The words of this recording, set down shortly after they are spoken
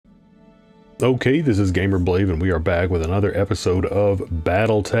Okay, this is Gamerblave, and we are back with another episode of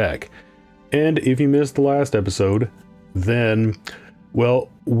Battletech. And if you missed the last episode, then,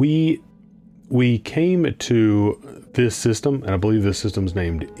 well, we came to this system, and I believe this system's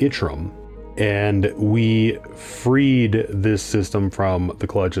named Itram, and we freed this system from the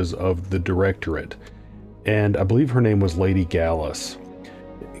clutches of the Directorate. And I believe her name was Lady Gallus.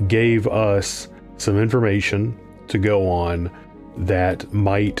 Gave us some information to go on that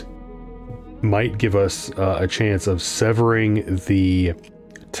might give us a chance of severing the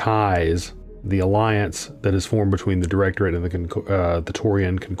ties, the alliance that is formed between the Directorate and the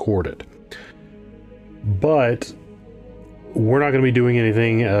Taurian Concordat. But we're not going to be doing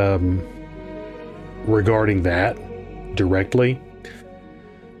anything regarding that directly.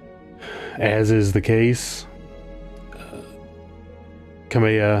 As is the case,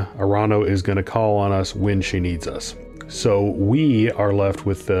 Kamea Arano is going to call on us when she needs us. So we are left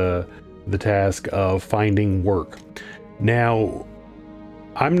with the task of finding work. Now,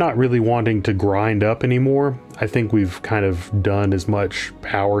 I'm not really wanting to grind up anymore. I think we've kind of done as much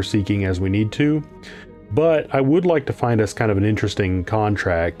power seeking as we need to, but I would like to find us kind of an interesting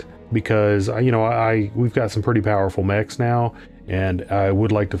contract because, you know, we've got some pretty powerful mechs now, and I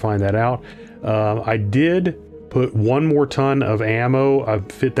would like to find that out. I did put 1 more ton of ammo. I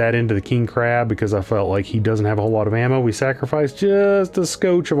fit that into the King Crab because I felt like he doesn't have a whole lot of ammo. We sacrificed just a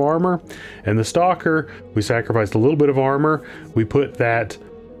scotch of armor, and the Stalker, we sacrificed a little bit of armor. We put that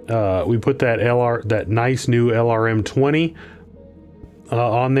that nice new LRM 20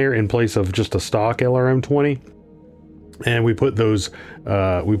 on there in place of just a stock LRM 20, and we put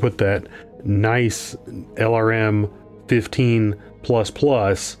that nice LRM 15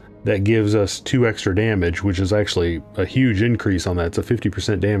 plus that gives us 2 extra damage, which is actually a huge increase on that. It's a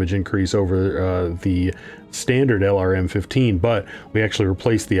 50% damage increase over the standard LRM 15, but we actually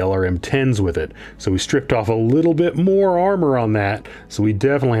replaced the LRM 10s with it. So we stripped off a little bit more armor on that. So we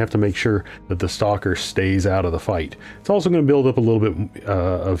definitely have to make sure that the Stalker stays out of the fight. It's also going to build up a little bit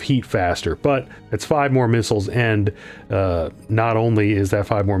of heat faster, but it's 5 more missiles, and not only is that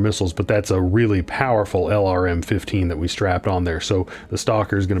 5 more missiles, but that's a really powerful LRM 15 that we strapped on there. So the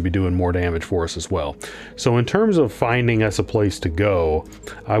Stalker is going to be doing more damage for us as well. So in terms of finding us a place to go,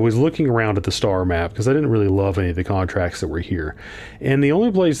 I was looking around at the star map because I didn't really love any of the contracts that were here, and the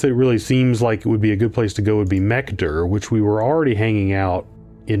only place that really seems like it would be a good place to go would be Mekdur, which we were already hanging out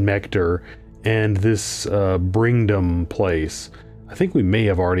in Mekdur, and this Bringdom place. I think we may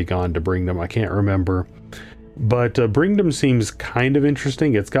have already gone to Bringdom, I can't remember, but Bringdom seems kind of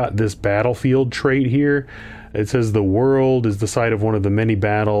interesting. It's got this battlefield trait here. It says the world is the site of one of the many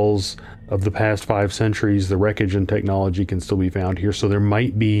battles of the past 5 centuries. The wreckage and technology can still be found here, so there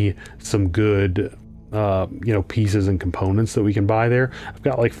might be some good you know, pieces and components that we can buy there. I've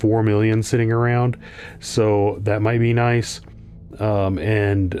got like 4 million sitting around, so that might be nice. You know,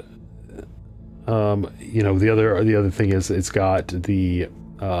 the other thing is it's got the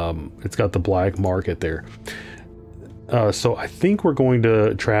black market there. So I think we're going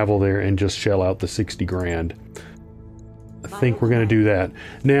to travel there and just shell out the 60 grand. I think we're going to do that.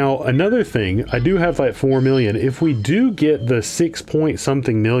 Now, another thing, I do have that 4 million. If we do get the 6 point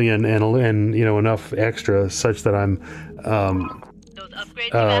something million and you know, enough extra such that I'm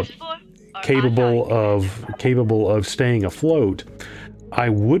capable of staying afloat, I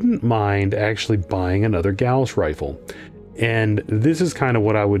wouldn't mind actually buying another Gauss rifle. And this is kind of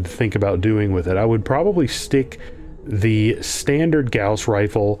what I would think about doing with it. I would probably stick the standard Gauss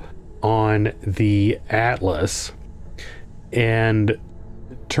rifle on the Atlas and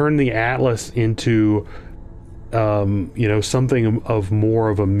turn the Atlas into you know, something of more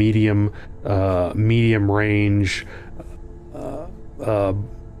of a medium range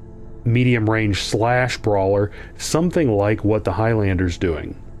slash brawler, something like what the Highlander's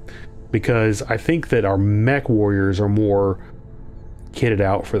doing, because I think that our mech warriors are more kitted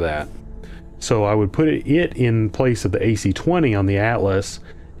out for that. So I would put it in place of the AC-20 on the Atlas,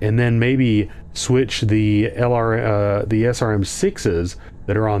 and then maybe switch the SRM-6s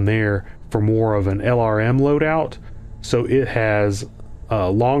that are on there for more of an LRM loadout. So it has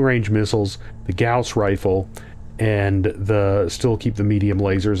long-range missiles, the Gauss rifle, and still keep the medium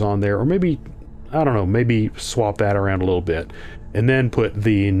lasers on there, or maybe, I don't know, maybe swap that around a little bit, and then put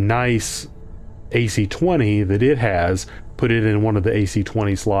the nice AC-20 that it has, put it in one of the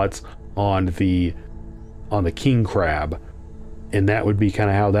AC-20 slots on the King Crab, and that would be kind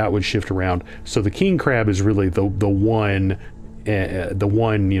of how that would shift around. So the King Crab is really the one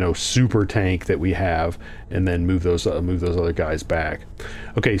you know, super tank that we have, and then move those other guys back.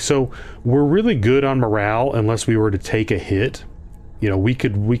 Okay, so we're really good on morale unless we were to take a hit you know, we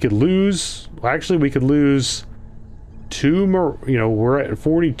could lose, actually we could lose two, you know, we're at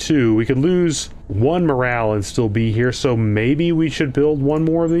 42. We could lose one morale and still be here. So maybe we should build one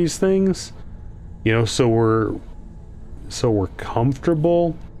more of these things, you know, so we're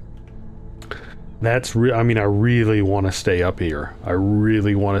comfortable. That's I mean, I really want to stay up here. I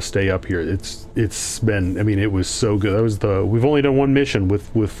really want to stay up here. It's been, I mean, it was so good. That was we've only done one mission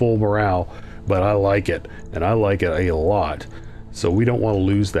with full morale, but I like it, and I like it a lot. So we don't want to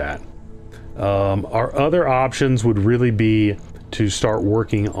lose that. Our other options would really be to start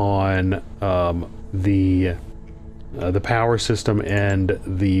working on the power system and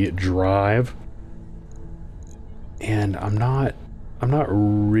the drive. And I'm not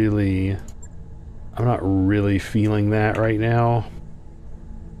really feeling that right now.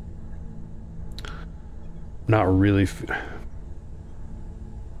 Not really.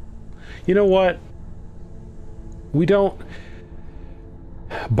 You know what? We don't,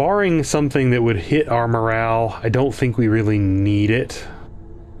 barring something that would hit our morale, I don't think we really need it.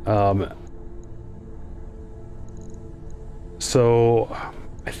 So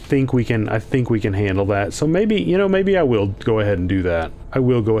I think we can handle that. So maybe, you know, maybe I will go ahead and do that. I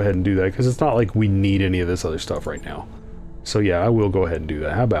will go ahead and do that, because it's not like we need any of this other stuff right now. So yeah, I will go ahead and do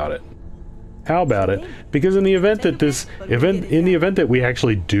that. How about it? How about it? Because in the event that that we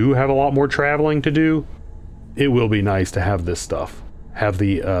actually do have a lot more traveling to do, it will be nice to have this stuff. Have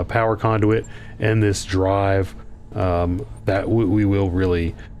the power conduit and this drive. That we will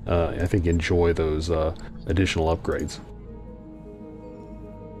really, I think, enjoy those additional upgrades.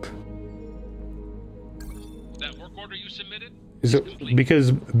 That work order you submitted? So,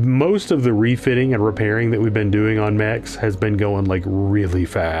 because most of the refitting and repairing that we've been doing on mechs has been going like really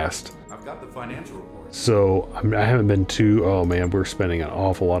fast. I've got the financial report. So I haven't been too, oh man, we're spending an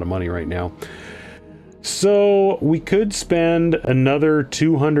awful lot of money right now. So we could spend another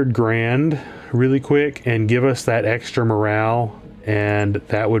 200 grand really quick and give us that extra morale, and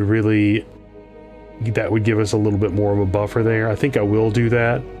that would give us a little bit more of a buffer there. I think I will do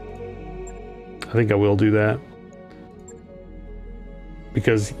that.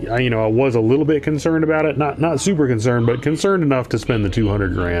 Because I was a little bit concerned about it. Not super concerned, but concerned enough to spend the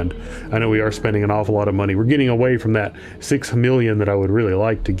 200 grand. I know we are spending an awful lot of money. We're getting away from that 6 million that I would really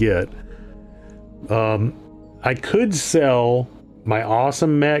like to get. I could sell my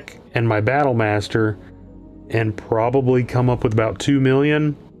awesome mech and my battle master and probably come up with about 2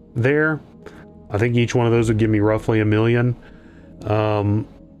 million there. I think each one of those would give me roughly 1 million.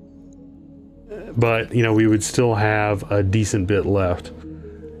 But you know, we would still have a decent bit left.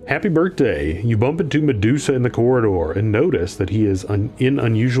 Happy birthday. You bump into Medusa in the corridor and notice that he is in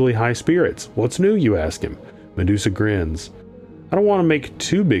unusually high spirits. What's new, you ask him. Medusa grins. I don't want to make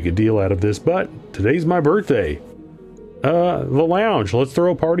too big a deal out of this, but today's my birthday. The lounge. Let's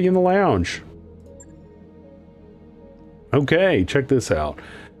throw a party in the lounge. Okay, check this out.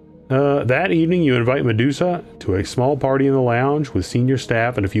 That evening, you invite Medusa to a small party in the lounge with senior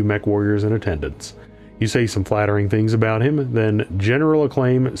staff and a few mech warriors in attendance. You say some flattering things about him, then General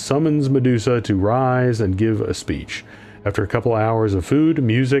Acclaim summons Medusa to rise and give a speech. After a couple hours of food,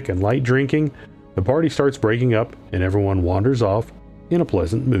 music, and light drinking, the party starts breaking up and everyone wanders off in a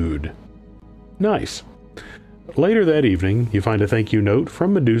pleasant mood. Nice. Later that evening, you find a thank you note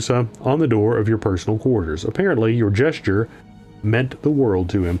from Medusa on the door of your personal quarters. Apparently, your gesture meant the world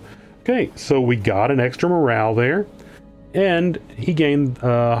to him. Okay, so we got an extra morale there, and he gained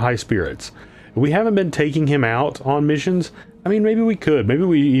high spirits. We haven't been taking him out on missions. I mean, maybe we could. Maybe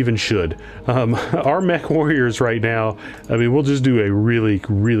we even should. Our mech warriors right now, I mean, we'll just do a really,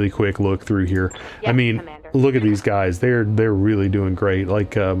 really quick look through here. Yes, I mean, Commander. Look at these guys. They're really doing great.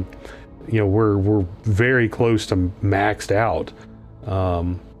 Like, you know, we're very close to maxed out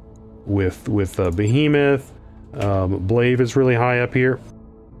with Behemoth. Blave is really high up here.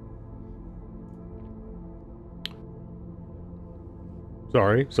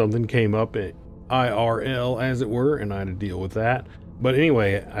 Sorry, something came up at IRL, as it were, and I had to deal with that. But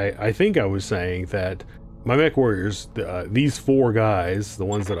anyway, I think I was saying that my mech warriors, these 4 guys, the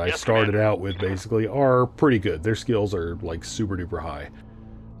ones that I started out with basically, are pretty good. Their skills are like super duper high.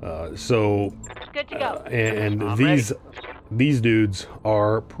 So good to go. And these dudes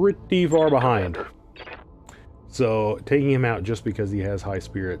are pretty far behind. So taking him out just because he has high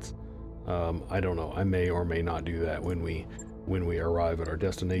spirits, I don't know. I may or may not do that when we arrive at our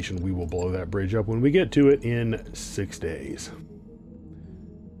destination. We will blow that bridge up when we get to it in 6 days.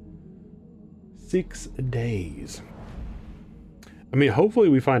 6 days. I mean, hopefully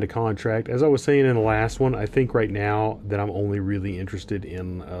we find a contract. As I was saying in the last one, I think right now that I'm only really interested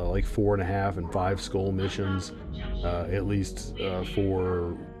in like 4.5 and 5 skull missions. at least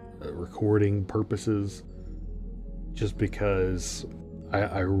for recording purposes, just because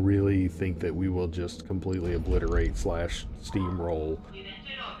I really think that we will just completely obliterate / steamroll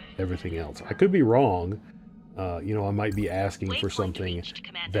everything else. I could be wrong. You know, I might be asking for something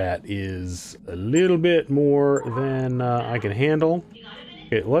that is a little bit more than I can handle.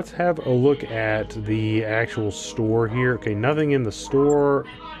 Okay, let's have a look at the actual store here. Okay, nothing in the store.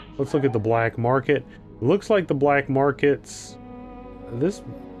 Let's look at the black market. It looks like the black market's...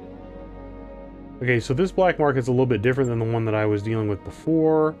 Okay, so this black market's a little bit different than the one that I was dealing with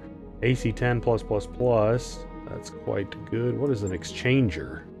before. AC10+++. That's quite good. What is an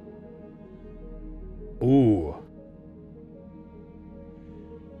exchanger? Ooh.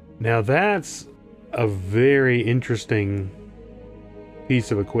 Now that's a very interesting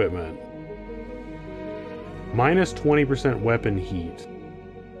piece of equipment. Minus 20% weapon heat.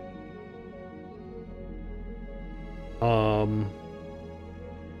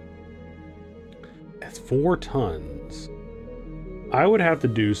 It's 4 tons. I would have to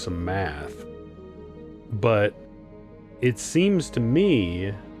do some math, but it seems to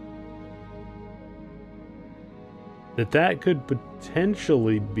me that that could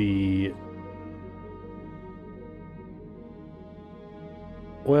potentially be,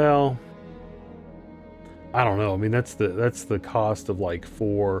 well, I don't know. I mean, that's the cost of like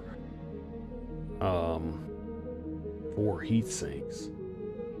 4 heat sinks.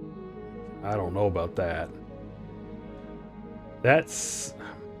 I don't know about that. That's,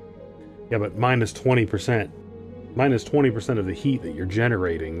 yeah, but minus 20%. Minus 20% of the heat that you're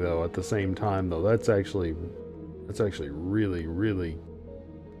generating, though, at the same time, though, that's actually really, really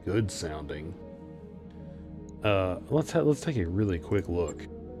good sounding. Let's take a really quick look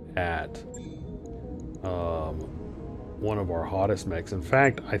at one of our hottest mechs. In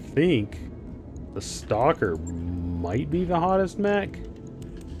fact, I think the Stalker might be the hottest mech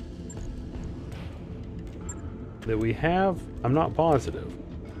that we have. I'm not positive.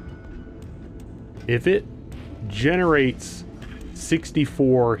 If it generates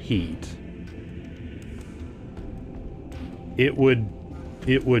 64 heat, it would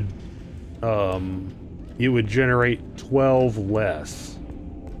generate 12 less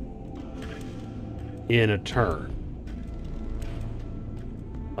in a turn.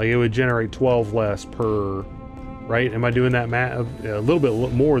 Like, it would generate 12 less per, right? Am I doing that math? A little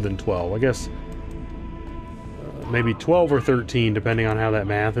bit more than 12, I guess. Maybe 12 or 13, depending on how that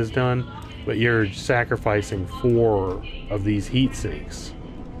math is done. But you're sacrificing 4 of these heat sinks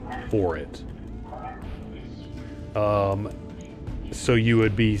for it. So you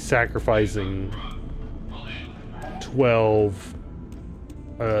would be sacrificing 12,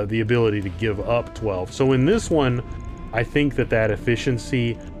 the ability to give up 12. So in this one, I think that the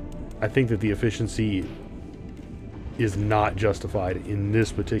efficiency is not justified in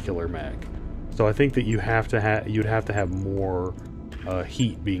this particular mech. So I think that you'd have to have more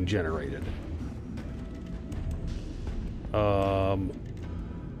heat being generated.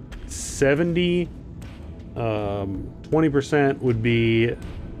 70, 20% would be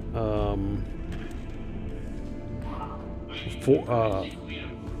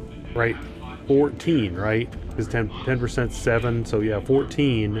right, 14, right? Because 10% 7, so yeah,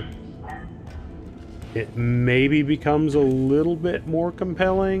 14. It maybe becomes a little bit more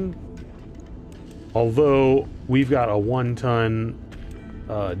compelling. Although we've got a 1-ton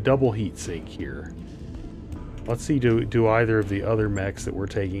double heat sink here. Let's see, do either of the other mechs that we're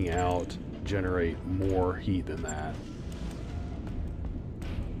taking out generate more heat than that?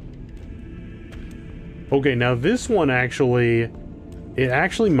 Okay, now this one actually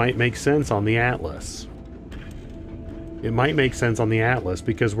might make sense on the Atlas. It might make sense on the Atlas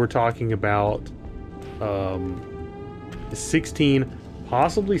because we're talking about 16,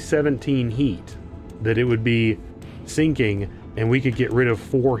 possibly 17 heat that it would be sinking, and we could get rid of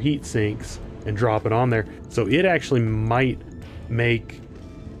 4 heat sinks and drop it on there. So it actually might make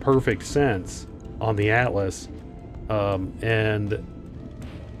perfect sense on the Atlas, and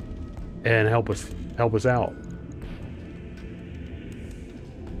help us out.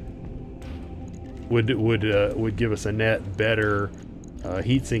 Would give us a net better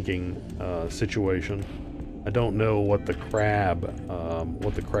heat sinking situation. I don't know what the crab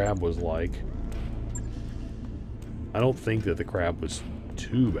was like. I don't think that the crab was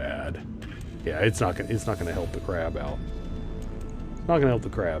too bad. Yeah, it's not gonna help the crab out. It's not gonna help the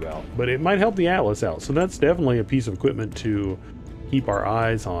crab out, but it might help the Atlas out. So that's definitely a piece of equipment to keep our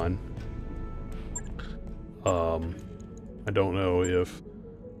eyes on. I don't know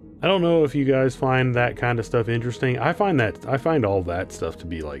if you guys find that kind of stuff interesting. I find all that stuff to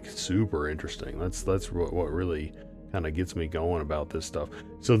be like super interesting. That's what really kind of gets me going about this stuff.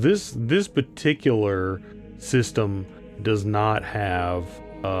 So this particular system does not have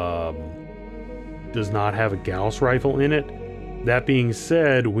a Gauss rifle in it. That being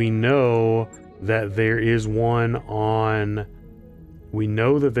said, we know that there is one on. We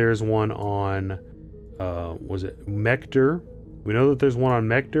know that there's one on. Was it Mector? We know that there's one on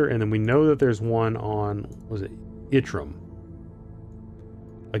Mector, and then we know that there's one on. Was it Itram?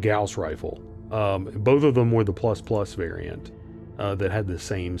 A Gauss rifle. Both of them were the ++ variant that had the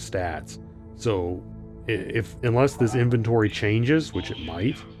same stats. So, unless this inventory changes, which it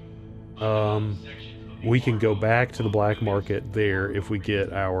might, we can go back to the black market there if we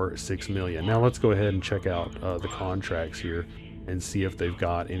get our 6 million. Now let's go ahead and check out the contracts here and see if they've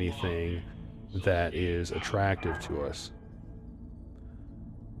got anything that is attractive to us.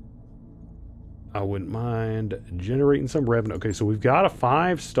 I wouldn't mind generating some revenue. Okay, so we've got a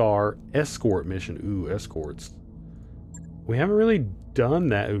 5-star escort mission. Ooh, escorts. We haven't really done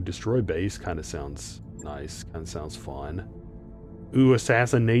that. Ooh, destroy base kind of sounds nice. Kind of sounds fun. Ooh,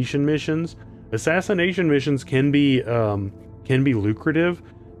 assassination missions. Assassination missions can be lucrative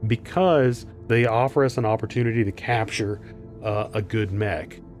because they offer us an opportunity to capture a good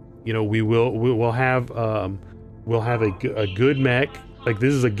mech. You know, we'll have a good mech. Like,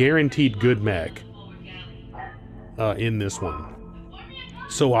 this is a guaranteed good mech in this one.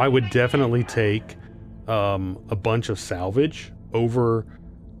 So I would definitely take a bunch of salvage over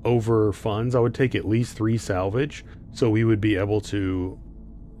funds. I would take at least 3 salvage, so we would be able to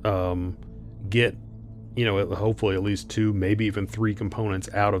get, you know, hopefully at least 2, maybe even 3 components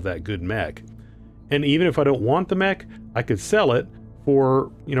out of that good mech. And even if I don't want the mech, I could sell it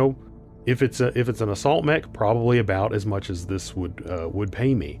for, you know, if it's an assault mech, probably about as much as this would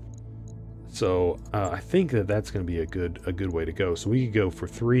pay me. So I think that's going to be a good way to go. So we could go for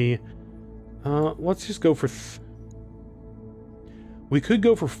 3. Let's just go for. We could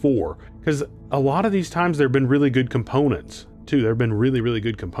go for 4, because a lot of these times there have been really good components too. There have been really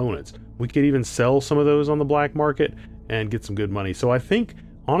good components. We could even sell some of those on the black market and get some good money. So I think,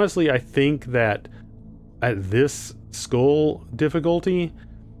 honestly, I think that at this skull difficulty,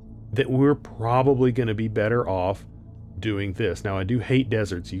 that we're probably going to be better off doing this. Now, I do hate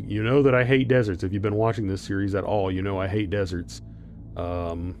deserts. You know that I hate deserts. If you've been watching this series at all, you know I hate deserts.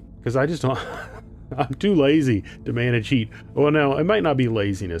 Because I just don't... I'm too lazy to manage heat. Well, no, it might not be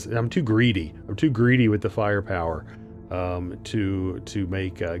laziness. I'm too greedy. I'm too greedy with the firepower to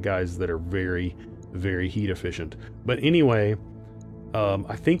make guys that are very, very heat efficient. But anyway,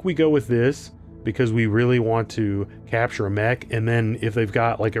 I think we go with this, because we really want to capture a mech, and then if they've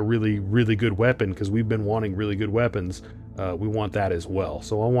got like a really good weapon, because we've been wanting really good weapons, we want that as well.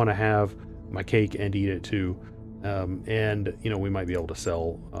 So I want to have my cake and eat it too, and you know, we might be able to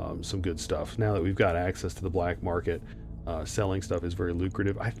sell some good stuff now that we've got access to the black market. Selling stuff is very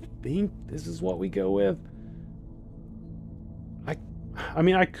lucrative. I think this is what we go with. I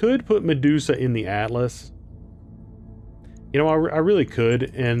mean, I could put Medusa in the Atlas. You know, I really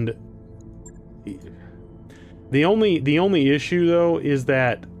could, and the only issue though is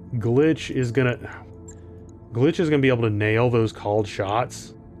that Glitch is gonna be able to nail those called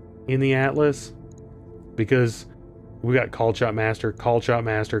shots in the Atlas, because we got called shot master, called shot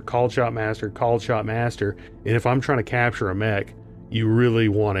master, called shot master, called shot master, and if I'm trying to capture a mech, you really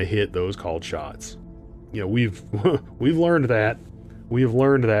want to hit those called shots. You know, we've learned that. We have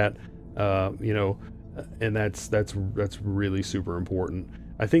learned that, you know, and that's really super important.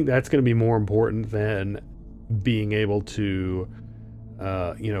 I think that's going to be more important than being able to,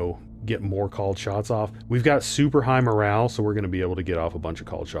 you know, get more called shots off. We've got super high morale, so we're going to be able to get off a bunch of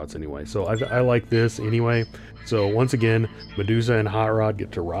called shots anyway. So I like this anyway. So once again, Medusa and Hot Rod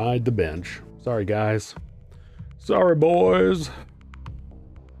get to ride the bench. Sorry, guys. Sorry, boys.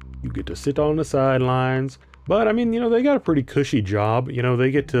 You get to sit on the sidelines. But, I mean, you know, they got a pretty cushy job. You know, they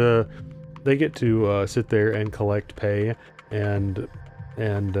get to sit there and collect pay and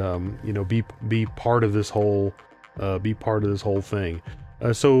you know, be part of this whole thing.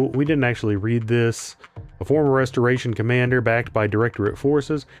 So we didn't actually read this. A former restoration commander backed by Directorate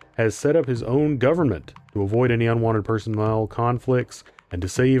forces has set up his own government to avoid any unwanted personnel conflicts and to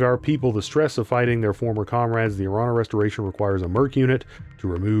save our people the stress of fighting their former comrades. The Irana Restoration requires a merc unit to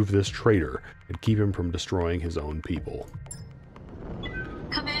remove this traitor and keep him from destroying his own people.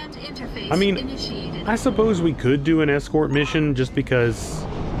 Command interface I mean, initiated. I suppose we could do an escort mission just because...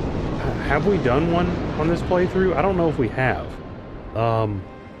 Have we done one on this playthrough? I don't know if we have. I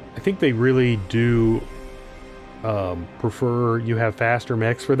think they really do prefer you have faster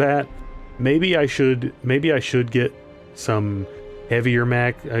mechs for that. Maybe I should get some heavier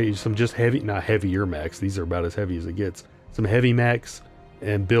mech, some just heavy, not heavier mechs. These are about as heavy as it gets. Some heavy mechs,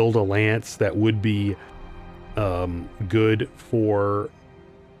 and build a lance that would be good for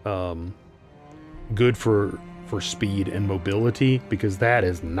speed and mobility, because that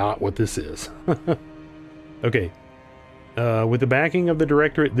is not what this is. Okay. With the backing of the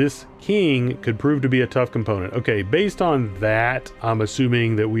Directorate, this king could prove to be a tough component. Okay, based on that, I'm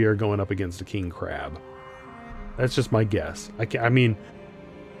assuming that we are going up against a king crab. That's just my guess. I can't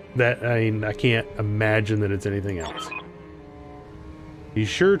imagine that it's anything else. He's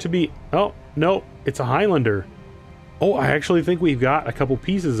sure to be... Oh, no, it's a Highlander. Oh, I actually think we've got a couple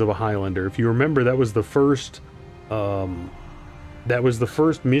pieces of a Highlander. If you remember, that was the first... that was the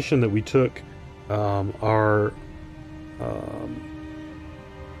first mission that we took our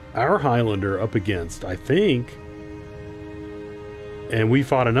Highlander up against, I think. And we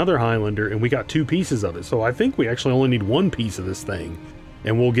fought another Highlander, and we got 2 pieces of it. So I think we actually only need 1 piece of this thing,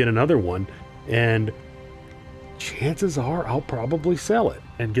 and we'll get another one. And chances are I'll probably sell it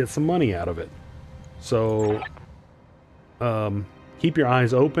and get some money out of it. So keep your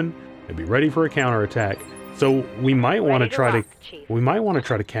eyes open and be ready for a counterattack. So we might want to try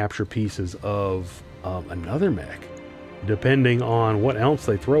to capture pieces of another mech, depending on what else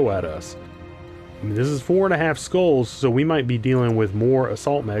they throw at us. I mean, this is 4.5 skulls, so we might be dealing with more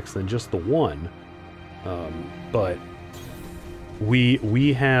assault mechs than just the one. But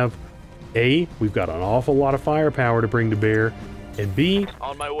we have we've got an awful lot of firepower to bring to bear, and B,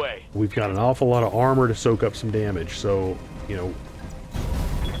 on my way. We've got an awful lot of armor to soak up some damage. So, you know,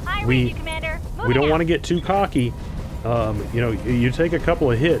 we don't want to get too cocky. You know, you take a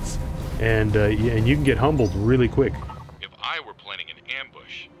couple of hits, and you can get humbled really quick. If I were planning an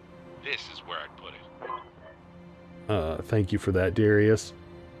ambush, this is where I'd put it. Thank you for that, Darius.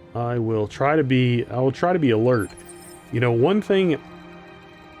 I will try to be alert. You know, one thing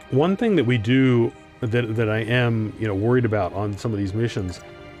that we do that I am, you know, worried about on some of these missions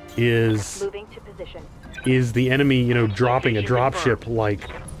is the enemy, you know, dropping a dropship, like,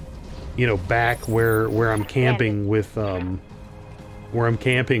 you know, back where I'm camping with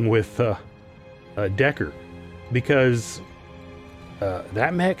Decker, because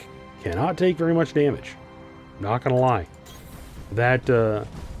that mech cannot take very much damage. Not gonna lie. That got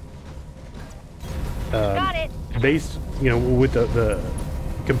it. Based, you know, with the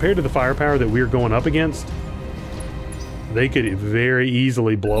compared to the firepower that we're going up against, they could very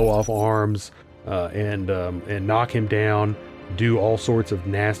easily blow off arms and knock him down, do all sorts of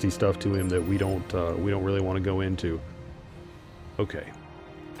nasty stuff to him that we don't really want to go into. Okay.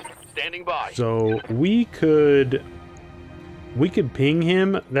 Standing by. So we could ping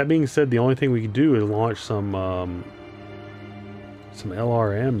him. That being said, the only thing we could do is launch some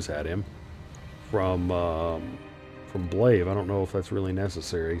LRMs at him from Blave. I don't know if that's really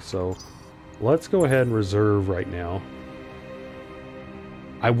necessary. So let's go ahead and reserve right now.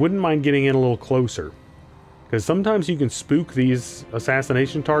 I wouldn't mind getting in a little closer, because sometimes you can spook these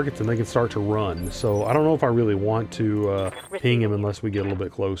assassination targets and they can start to run. So I don't know if I really want to ping him unless we get a little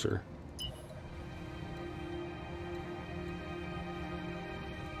bit closer.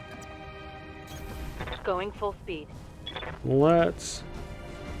 Going full speed. Let's...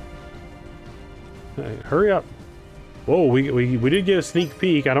 Hey, hurry up. Whoa, we did get a sneak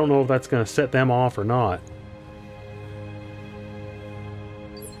peek. I don't know if that's going to set them off or not.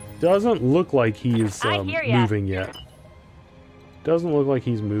 Doesn't look like he's moving yet. Doesn't look like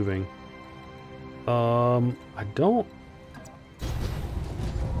he's moving. I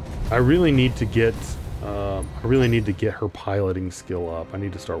really need to get her piloting skill up. I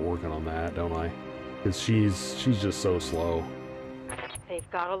need to start working on that, don't I? Because she's just so slow. They've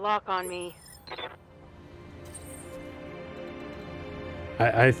got a lock on me.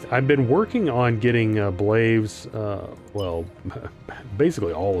 I've been working on getting Blave's, well,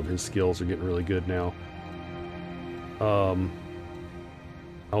 basically all of his skills are getting really good now. I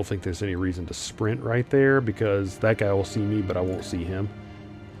don't think there's any reason to sprint right there, because that guy will see me, but I won't see him.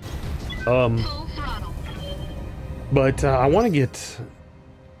 But I want to get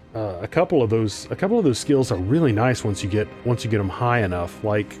a couple of those skills are really nice once you get them high enough.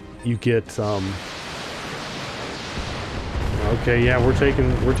 Like you get okay, yeah, we're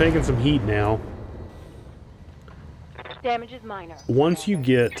taking some heat now. Damage is minor. Once you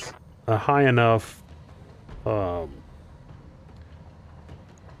get a high enough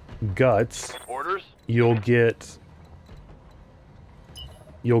guts, orders, you'll get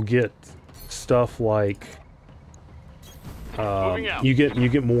stuff like you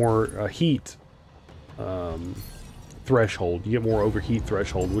get more heat threshold. You get more overheat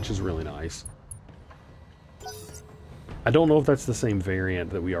threshold, which is really nice. I don't know if that's the same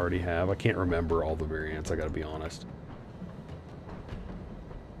variant that we already have. I can't remember all the variants, I gotta be honest.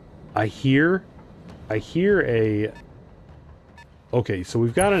 I hear a... Okay, so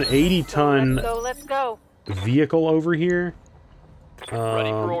we've got an 80-ton Let's go. vehicle over here. Ready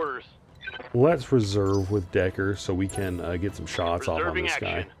for orders. Let's reserve with Decker so we can get some shots off on Reserving this action.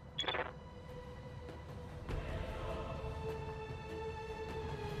 guy.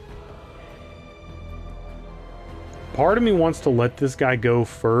 Part of me wants to let this guy go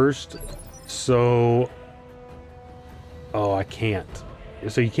first, so... Oh, I can't.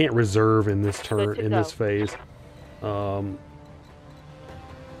 So you can't reserve in this turn, in this phase.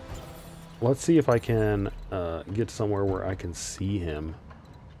 Let's see if I can get somewhere where I can see him.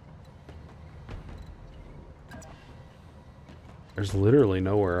 There's literally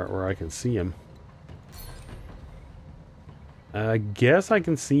nowhere where I can see him. I guess I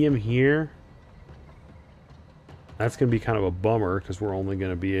can see him here. That's going to be kind of a bummer because we're only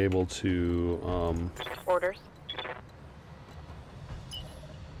going to be able to... Orders.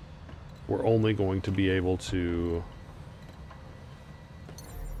 We're only going to be able to...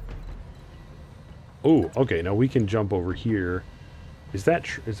 Oh, okay. Now we can jump over here. Is that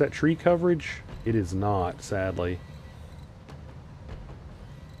tree coverage? It is not, sadly.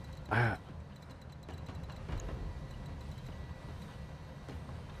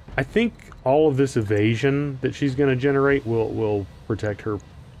 I think all of this evasion that she's going to generate will protect her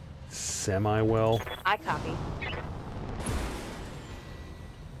semi-well. I copy.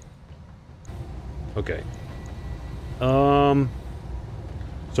 Okay. So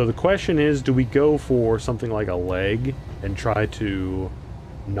the question is, do we go for something like a leg and try to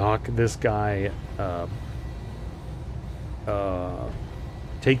knock this guy,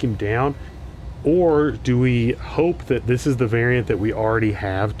 take him down? Or do we hope that this is the variant that we already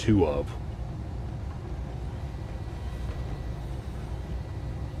have 2 of?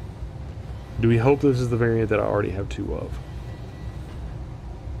 Do we hope this is the variant that I already have 2 of?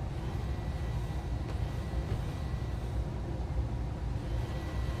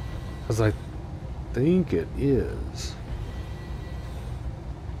 Because I think it is.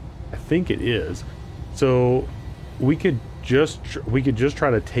 I think it is. So we could just try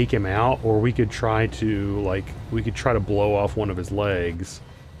to take him out, or we could try to blow off one of his legs,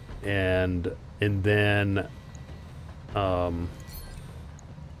 and then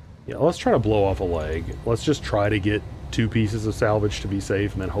yeah, let's try to blow off a leg. Let's just try to get 2 pieces of salvage to be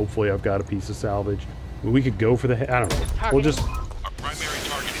safe, and then hopefully I've got a piece of salvage. We could go for the head. I don't know. We'll just... Our primary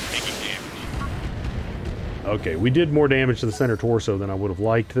target is taking damage. Okay, we did more damage to the center torso than I would have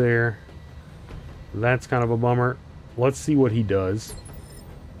liked there. That's kind of a bummer. Let's see what he does.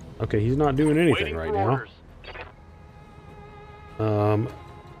 Okay, he's not doing anything right now.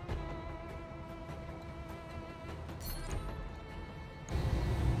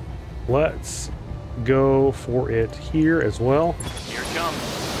 Let's go for it here as well. Here it comes.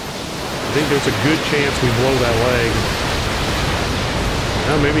 I think there's a good chance we blow that leg.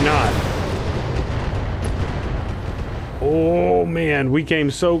 No, maybe not. Oh man, we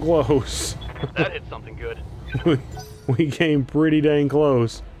came so close. That hit something good. We came pretty dang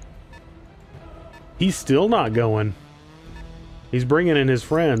close. He's still not going. He's bringing in his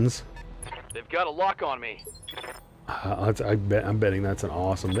friends. They've got a lock on me. I'm betting that's an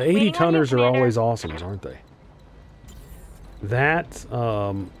awesome. The 80 tonners are always awesomes, aren't they? That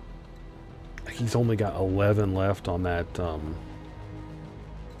he's only got 11 left on that.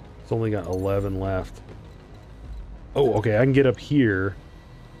 He's only got 11 left. Oh, okay. I can get up here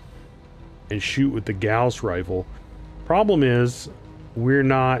and shoot with the Gauss rifle. Problem is, we're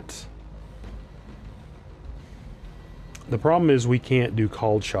not... The problem is we can't do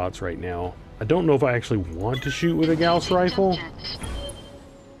called shots right now. I don't know if I actually want to shoot with a Gauss rifle.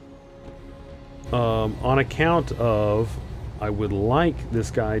 On account of, I would like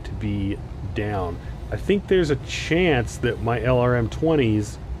this guy to be down. I think there's a chance that my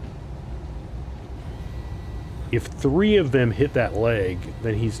LRM-20s, if 3 of them hit that leg,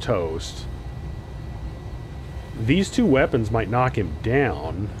 then he's toast. These 2 weapons might knock him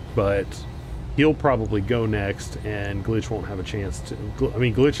down, but he'll probably go next, and Glitch won't have a chance to... I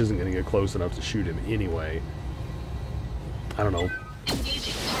mean, Glitch isn't going to get close enough to shoot him anyway. I don't know.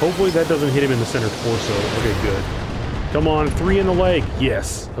 Hopefully that doesn't hit him in the center torso. Okay, good. Come on, 3 in the leg.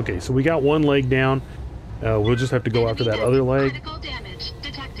 Yes. Okay, so we got 1 leg down. We'll just have to go after that other leg.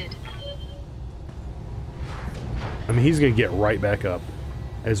 I mean, he's going to get right back up,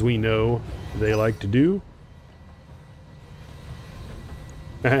 as we know they like to do.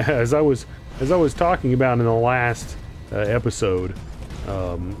 As I was talking about in the last episode,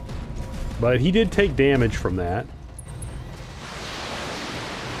 but he did take damage from that.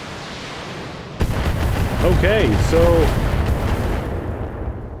 Okay, so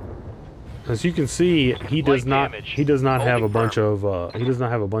as you can see, he does not have a bunch of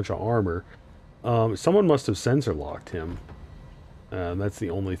armor. Someone must have sensor locked him. That's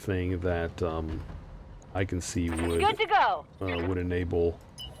the only thing that I can see would Good to go. would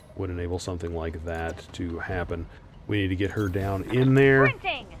enable something like that to happen. We need to get her down in there.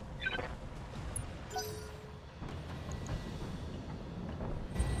 Sprinting.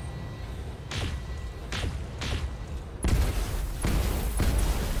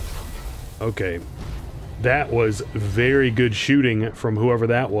 Okay, that was very good shooting from whoever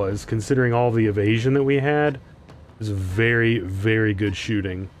that was, considering all the evasion that we had. It was very, very good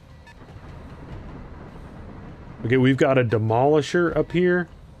shooting. Okay, we've got a demolisher up here.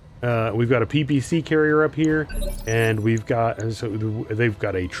 We've got a PPC carrier up here, and we've got they've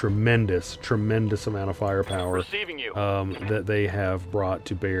got a tremendous amount of firepower Receiving you. that they have brought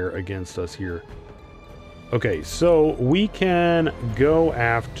to bear against us here. Okay, so we can go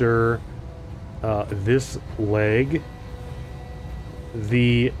after this leg.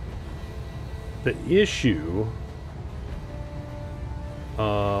 The issue,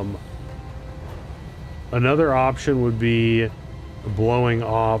 another option would be blowing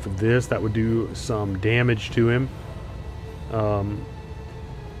off this. That would do some damage to him.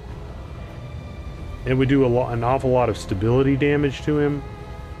 It would do an awful lot of stability damage to him.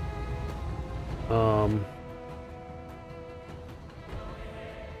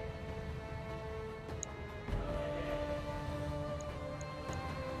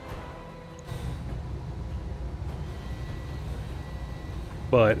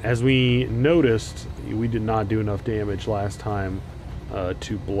 But as we noticed, we did not do enough damage last time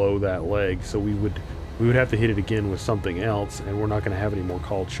to blow that leg, so we would have to hit it again with something else, and we're not going to have any more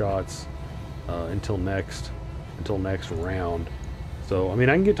called shots until next round. So I mean,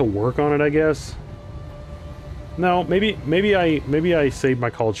 I can get to work on it, I guess. No, maybe I save my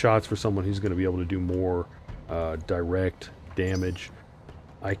called shots for someone who's going to be able to do more direct damage.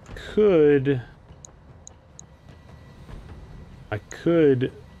 I could.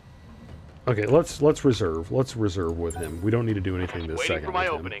 Okay, let's reserve. Let's reserve with him. We don't need to do anything this Waiting second. for my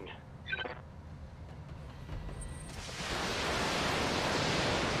with him. opening.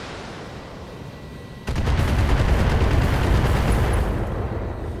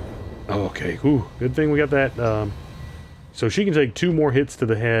 Okay, whew, good thing we got that. So she can take 2 more hits to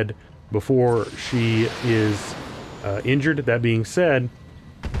the head before she is injured. That being said,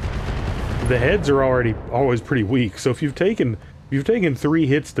 the heads are always pretty weak. So if you've taken 3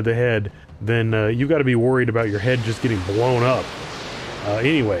 hits to the head, then you've got to be worried about your head just getting blown up.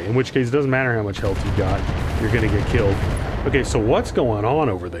 Anyway, in which case it doesn't matter how much health you got, you're going to get killed. Okay, so what's going on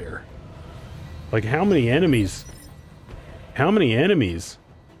over there? Like, how many enemies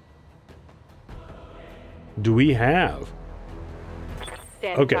do we have?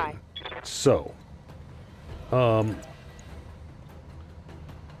 Stand Okay, by. so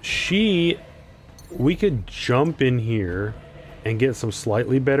we could jump in here and get some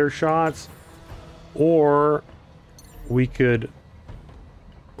slightly better shots, or we could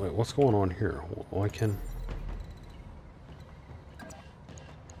wait, what's going on here? Well,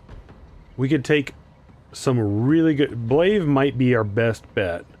 we could take some really good. Blaive might be our best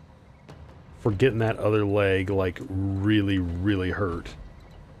bet for getting that other leg like really, really hurt.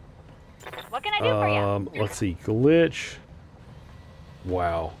 What can I do for you? Let's see, Glitch.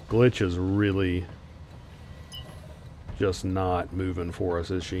 Wow, Glitch is really just not moving for us,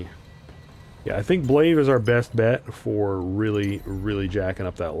 is she? Yeah, I think Blaive is our best bet for really, really jacking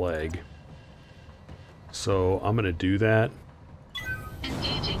up that leg. So I'm gonna do that.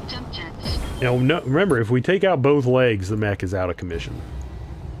 Engaging jump jets. Now, no, remember, if we take out both legs, the mech is out of commission.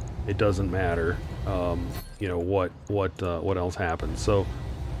 It doesn't matter, you know, what else happens.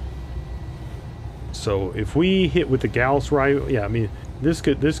 So if we hit with the Gauss rifle, yeah, I mean, this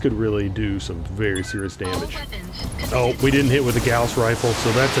could really do some very serious damage. Oh, we didn't hit with the Gauss rifle,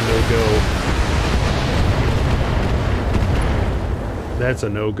 so that's a no-go. That's a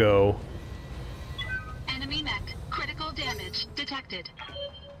no-go. Enemy mech. Critical damage detected.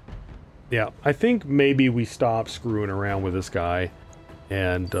 Yeah, I think maybe we stop screwing around with this guy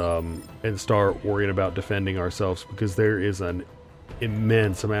and start worrying about defending ourselves, because there is an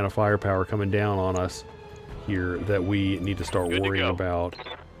immense amount of firepower coming down on us here that we need to start worrying about.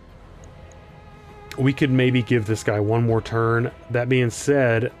 We could maybe give this guy one more turn. That being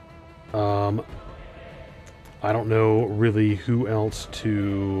said, I don't know really who else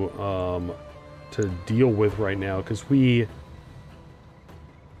to deal with right now, because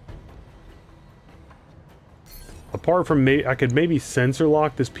Apart from I could maybe sensor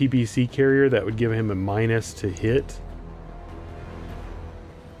lock this PPC carrier. That would give him a minus to hit.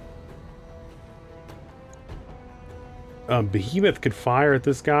 Behemoth could fire at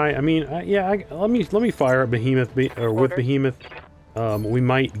this guy. I mean, yeah. Let me fire at Behemoth with Behemoth. We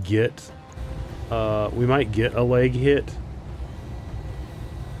might get a leg hit.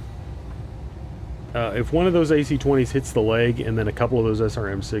 If one of those AC-20s hits the leg and then a couple of those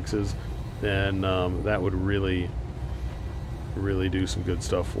SRM-6s, then that would really do some good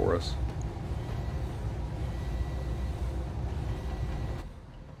stuff for us.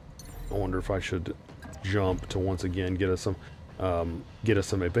 I wonder if I should jump to once again get us some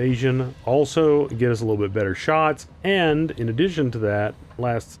evasion, also get us a little bit better shots, and in addition to that,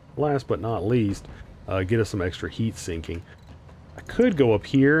 last but not least, get us some extra heat sinking. I could go up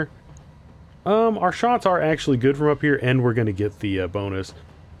here. Our shots are actually good from up here, and we're going to get the bonus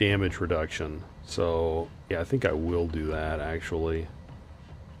damage reduction. So yeah, I think I will do that actually.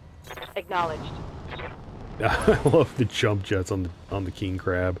 Acknowledged. I love the jump jets on the king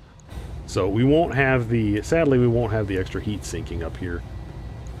crab. So we won't have the, sadly we won't have the extra heat sinking up here.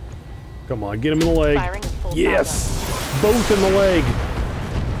 Come on, get him in the leg. Yes! Both in the leg!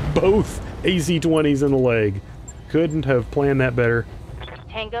 Both AC-20s in the leg. Couldn't have planned that better.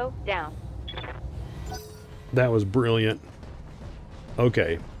 Tango down. That was brilliant.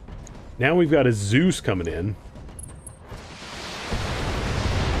 Okay. Now we've got a Zeus coming in.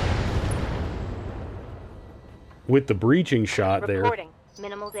 With the breaching shot there. Reporting.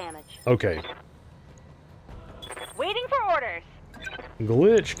 Minimal damage. Okay. Waiting for orders.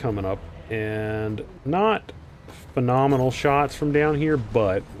 Glitch coming up, and not phenomenal shots from down here,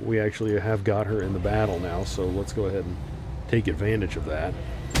 but we actually have got her in the battle now, so let's go ahead and take advantage of that.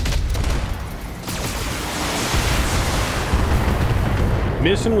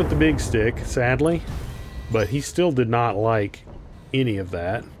 Missing with the big stick, sadly, but he still did not like any of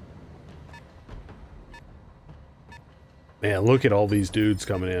that. Man, look at all these dudes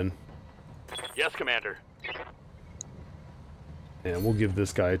coming in. Yes, Commander. And we'll give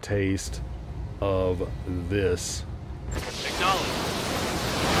this guy a taste of this. Acknowledged.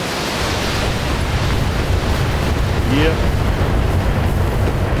 Yep.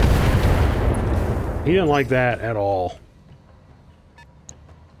 He didn't like that at all.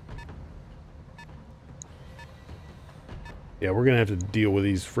 Yeah, we're gonna have to deal with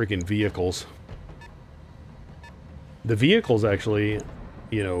these freaking vehicles. The vehicles actually,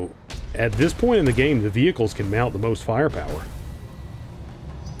 you know, at this point in the game, the vehicles can mount the most firepower.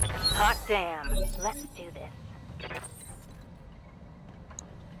 Hot damn. Let's do this.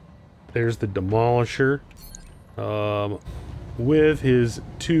 There's the Demolisher with his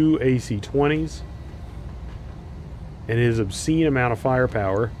 2 AC-20s and his obscene amount of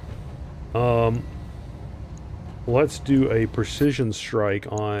firepower. Let's do a precision strike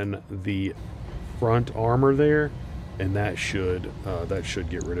on the front armor there, and that should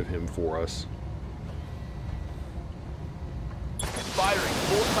get rid of him for us. Firing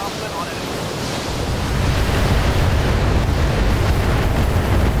full complement on enemy.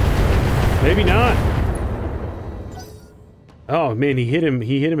 Maybe not. Oh man, he hit him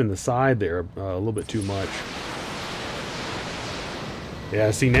in the side there a little bit too much.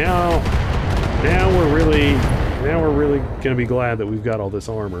 Yeah, see now we're really gonna be glad that we've got all this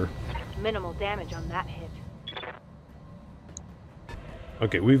armor. Minimal damage on that hit.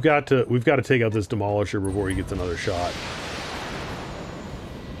 Okay, we've got to take out this Demolisher before he gets another shot.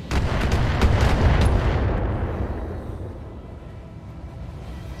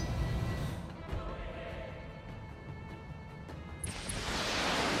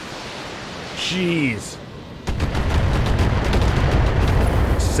 Jeez.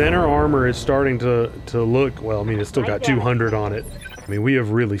 Center armor is starting to look, well, I mean, it's still got 200 on it. I mean, we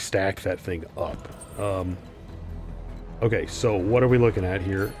have really stacked that thing up. Okay, so what are we looking at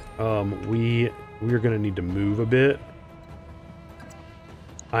here? We are going to need to move a bit.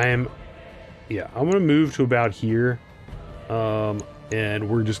 I'm going to move to about here. And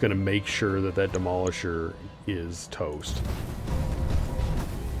we're just going to make sure that that Demolisher is toast.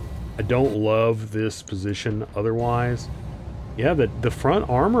 I don't love this position otherwise. Yeah, the front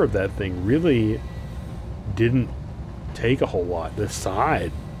armor of that thing really didn't take a whole lot. The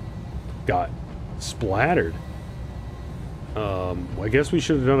side got splattered. I guess we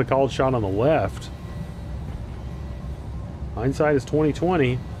should have done a called shot on the left. Hindsight is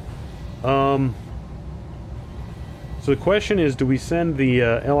 20/20. So the question is, do we send the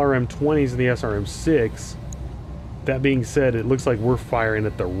LRM-20s and the SRM-6? That being said, it looks like we're firing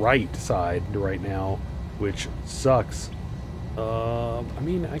at the right side right now, which sucks. I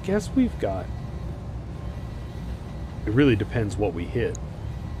mean, I guess we've got... It really depends what we hit.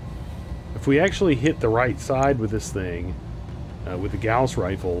 If we actually hit the right side with this thing, with the Gauss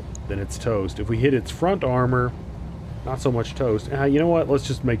rifle, then it's toast. If we hit its front armor, not so much toast. You know what? Let's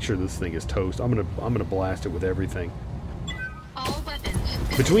just make sure this thing is toast. I'm gonna blast it with everything. All weapons.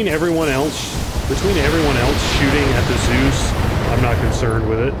 Between everyone else shooting at the Zeus, I'm not concerned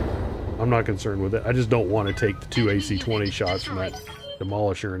with it. I'm not concerned with it. I just don't want to take the 2 AC-20 shots from that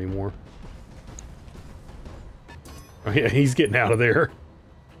Demolisher anymore. Oh yeah, he's getting out of there.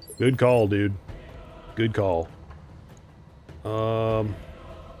 Good call, dude. Good call.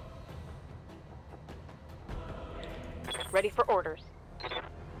 Ready for orders.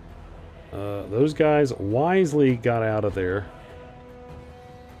 Those guys wisely got out of there.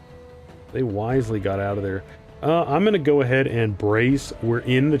 They wisely got out of there. I'm going to go ahead and brace. We're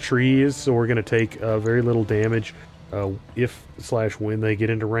in the trees, so we're going to take very little damage if/when they get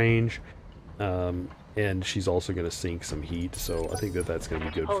into range. And she's also going to sink some heat, so I think that that's going to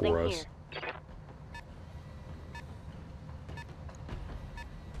be good Holding for us. here.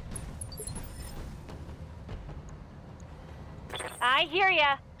 I hear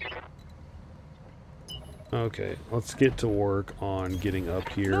ya. Okay, let's get to work on getting up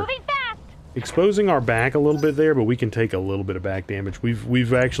here. Moving fast. Exposing our back a little bit there, but we can take a little bit of back damage.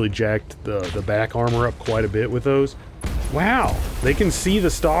 We've actually jacked the back armor up quite a bit with those. Wow, they can see the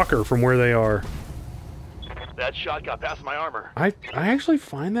stalker from where they are. That shot got past my armor. I actually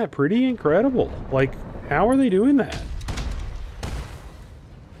find that pretty incredible. Like, how are they doing that?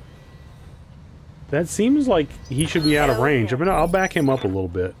 That seems like he should be out of range. I'll back him up a little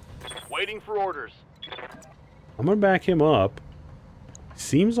bit. Waiting for orders. I'm gonna back him up.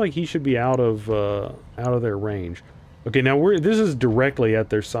 Seems like he should be out of their range. Okay, now this is directly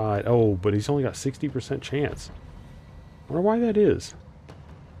at their side. Oh, but he's only got 60% chance. I wonder why that is.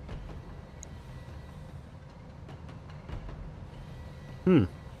 I'm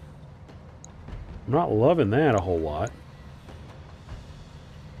not loving that a whole lot.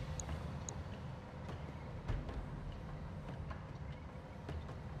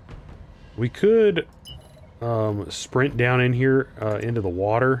 We could sprint down in here into the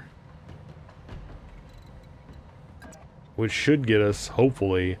water, which should get us,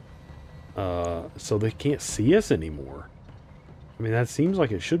 hopefully, so they can't see us anymore. I mean, that seems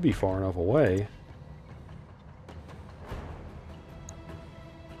like it should be far enough away.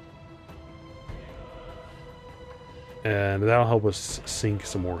 And that'll help us sink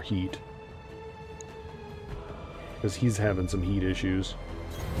some more heat, because he's having some heat issues.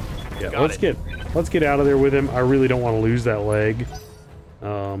 Yeah, let's get out of there with him. I really don't want to lose that leg.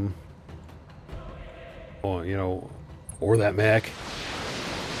 Or, you know, or that mech.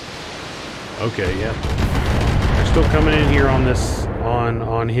 Okay, yeah. They're still coming in here on this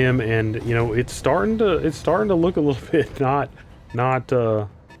on him, and you know, it's starting to look a little bit not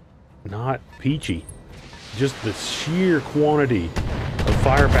peachy. Just the sheer quantity of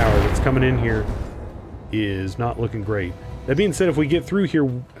firepower that's coming in here is not looking great. That being said, if we get through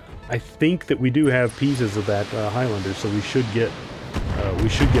here, I think that we do have pieces of that Highlander, so we should get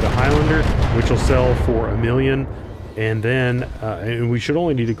a Highlander, which will sell for $1 million, and then and we should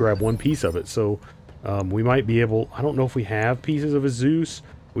only need to grab one piece of it. So we might be able. I don't know if we have pieces of a Zeus.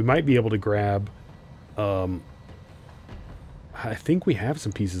 We might be able to grab. I think we have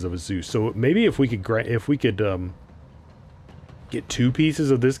some pieces of a Zeus. So maybe if we could get 2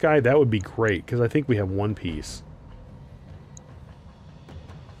 pieces of this guy, that would be great, because I think we have 1 piece.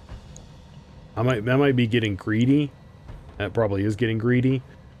 That might be getting greedy. That probably is getting greedy.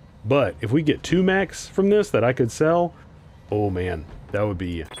 But if we get 2 mechs from this that I could sell, oh man, that would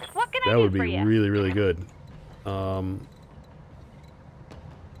be really, really good.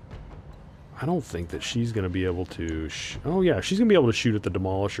 I don't think that she's going to be able to... oh yeah, she's going to be able to shoot at the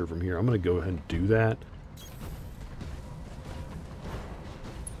Demolisher from here. I'm going to go ahead and do that.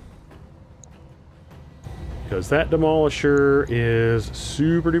 Because that Demolisher is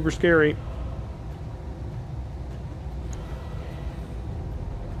super duper scary.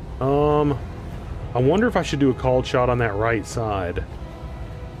 I wonder if I should do a called shot on that right side.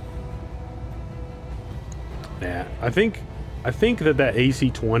 Nah, I think that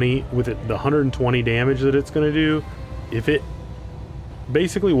AC-20 with the 120 damage that it's going to do, if it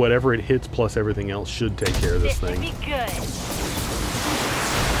basically whatever it hits plus everything else should take care of this thing. Be good.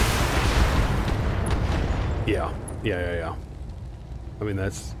 Yeah. I mean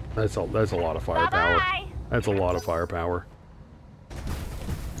that's a lot of firepower. Bye-bye. That's a lot of firepower.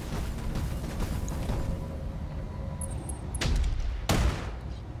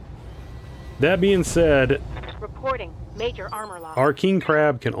 That being said, Reporting major armor loss. our King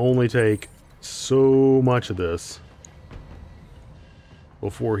Crab can only take so much of this.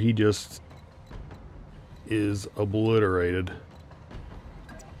 before he just is obliterated.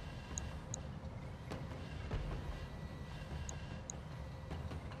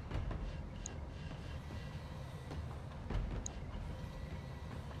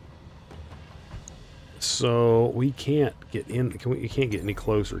 So we can't get in. We can't get any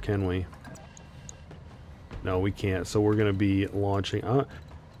closer, can we? No, we can't. So we're going to be launching.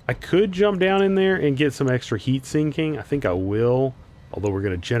 I could jump down in there and get some extra heat sinking. I think I will. Although we're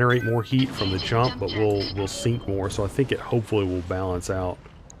going to generate more heat from the jump, but we'll sink more. So I think it hopefully will balance out.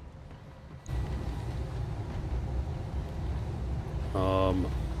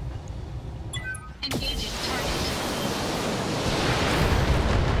 Engaging target.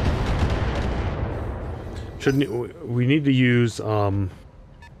 Shouldn't we need to use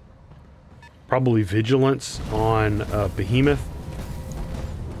probably vigilance on Behemoth?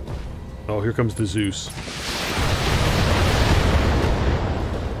 Oh, here comes the Zeus.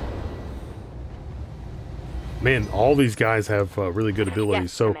 Man, all these guys have really good abilities.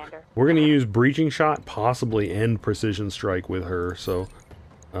 Yes, so Commander. we're going to use breaching shot, possibly end precision strike with her. So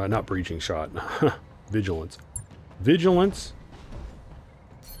not breaching shot, vigilance. Vigilance,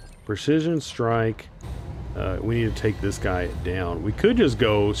 precision strike. We need to take this guy down. We could just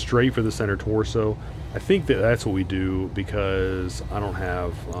go straight for the center torso. I think that that's what we do because I don't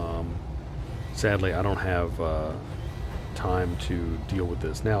have, sadly, I don't have time to deal with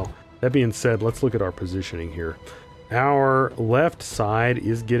this. Now, that being said, let's look at our positioning here. Our left side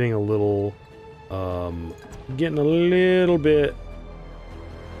is getting a little bit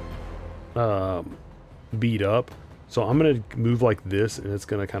beat up. So I'm going to move like this, and it's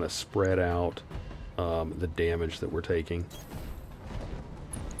going to kind of spread out the damage that we're taking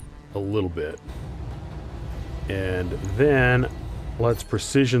a little bit. And then let's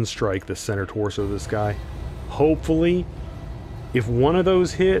precision strike the center torso of this guy. Hopefully, if one of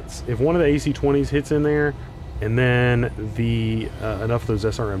those hits, if one of the AC-20s hits in there, and then the enough of those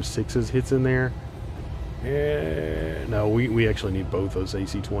SRM-6s hits in there, no, we actually need both those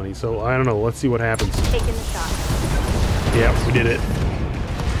AC-20s. So I don't know. Let's see what happens. Taking the shot. Yeah, we did it.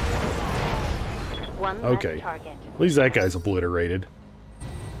 One Okay. less target. At least that guy's obliterated.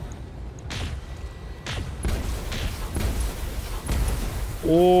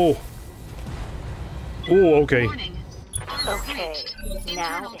 Oh. Oh, okay. Warning. Armor Okay, breached.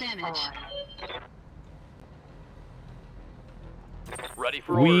 now Internal it's damage. on. Ready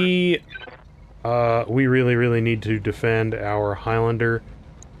for orders. We really need to defend our Highlander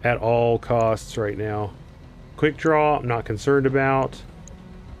at all costs right now. Quick draw, I'm not concerned about.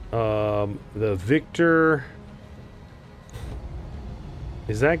 The Victor,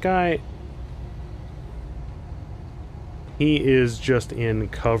 is that guy? He is just in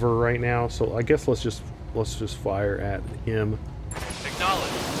cover right now, so I guess let's just fire at him.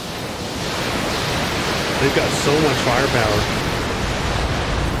 Acknowledge. They've got so much firepower,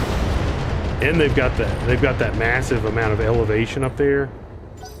 and they've got that massive amount of elevation up there.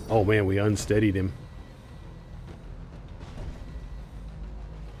 Oh man, we unsteadied him.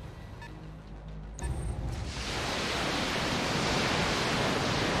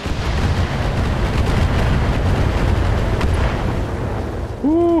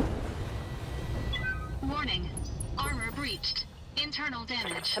 Woo! Warning. Armor breached. Internal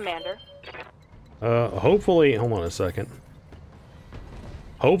damage. Commander. Hopefully, hold on a second.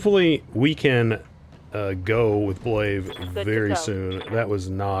 Hopefully we can go with Blave to very go. soon. That was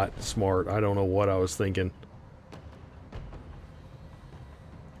not smart. I don't know what I was thinking.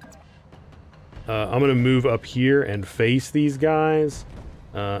 I'm going to move up here and face these guys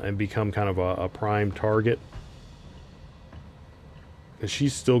and become kind of a prime target.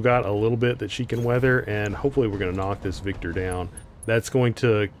 She's still got a little bit that she can weather, and hopefully we're going to knock this Victor down. That's going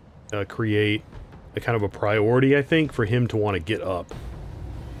to create a kind of a priority, I think, for him to want to get up.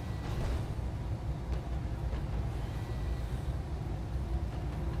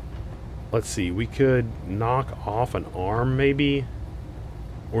 Let's see, we could knock off an arm maybe,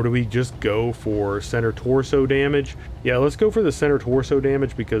 or do we just go for center torso damage? Yeah, let's go for the center torso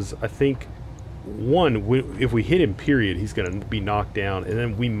damage, because I think if we hit him period, he's going to be knocked down, and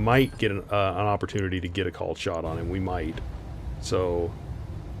then we might get an opportunity to get a called shot on him. We might. So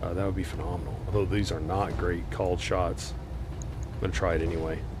that would be phenomenal, although these are not great called shots. I'm going to try it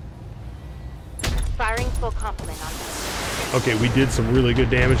anyway. Firing full complement on him. Okay, we did some really good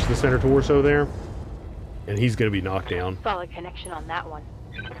damage to the center torso there, and he's going to be knocked down. Solid connection on that one.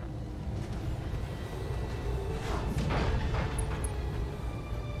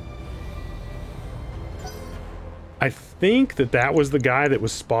 I think that was the guy that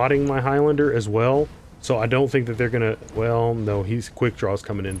was spotting my Highlander as well. So I don't think that they're gonna, well, no, he's quick draws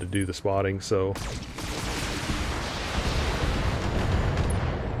coming in to do the spotting, so.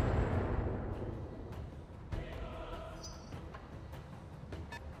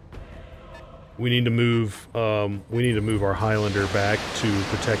 We need to move our Highlander back to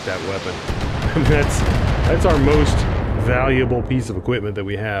protect that weapon. That's our most valuable piece of equipment that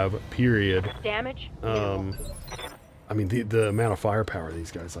we have, period. Damage? I mean, the amount of firepower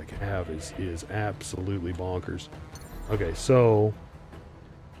these guys like have is absolutely bonkers. Okay, so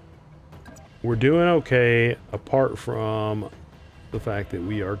we're doing okay apart from the fact that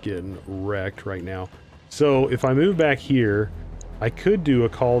we are getting wrecked right now. So if I move back here, I could do a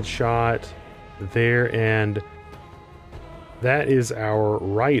called shot there, and that is our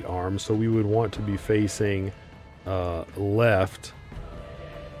right arm, so we would want to be facing left.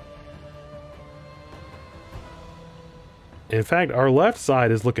 In fact, our left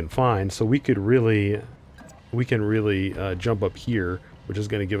side is looking fine, so we can really jump up here, which is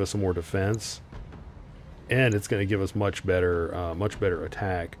going to give us some more defense, and it's going to give us much better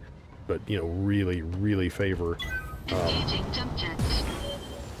attack. But you know, really favor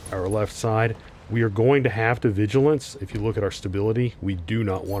our left side. We are going to have to vigilance. If you look at our stability, we do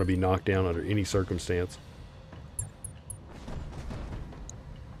not want to be knocked down under any circumstance.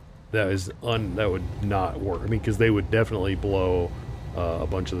 That would not work. I mean, because they would definitely blow a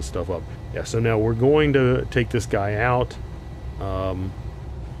bunch of the stuff up. Yeah, so now we're going to take this guy out. I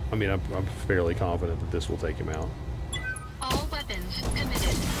mean, I'm fairly confident that this will take him out. All weapons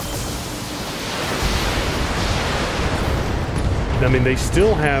committed. I mean, they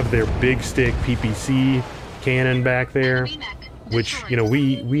still have their big stick PPC cannon back there, which, you know,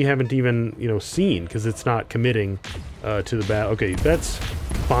 we haven't even, you know, seen because it's not committing to the battle. Okay, that's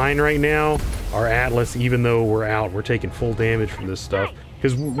fine right now. Our Atlas, even though we're out, we're taking full damage from this stuff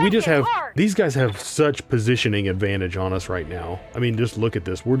because we just have, these guys have such positioning advantage on us right now. I mean, just look at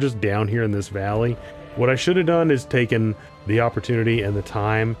this. We're just down here in this valley. What I should have done is taken the opportunity and the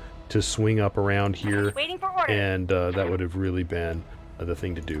time to swing up around here, and that would have really been the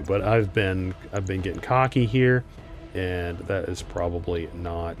thing to do. But I've been getting cocky here, and that is probably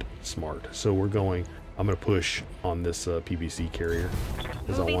not smart. So I'm gonna push on this PVC carrier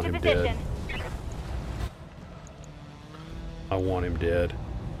because I want him dead. I want him dead.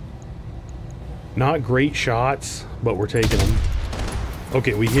 Not great shots, but we're taking them.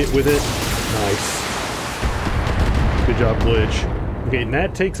 Okay, we hit with it. Nice. Good job, Glitch. Okay, and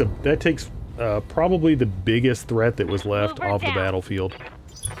that takes probably the biggest threat that was left off the battlefield.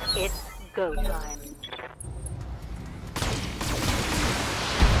 It's go time.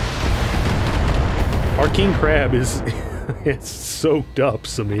 Our King Crab is it's soaked up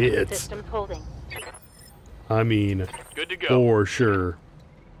some hits. Systems holding. I mean, Good to go. for sure.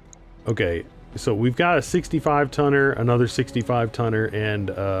 Okay, so we've got a 65 tonner, another 65 tonner,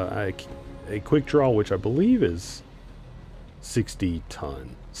 and a quick draw, which I believe is 60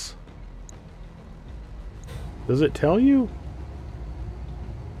 tons. Does it tell you?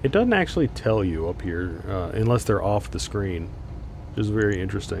 It doesn't actually tell you up here, unless they're off the screen, which is very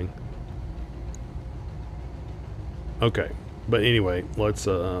interesting. Okay, but anyway, let's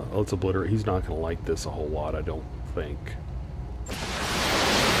obliterate. He's not gonna like this a whole lot, I don't think.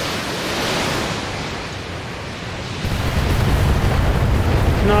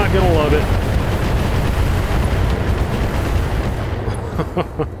 Not gonna love it.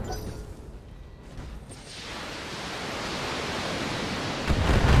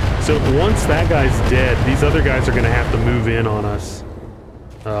 So once that guy's dead, these other guys are going to have to move in on us,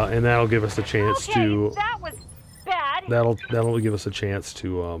 and that'll give us a chance to. That was bad. That'll give us a chance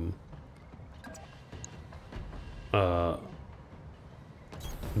to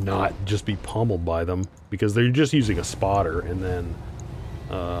not just be pummeled by them because they're just using a spotter, and then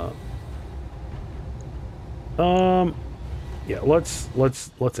yeah, let's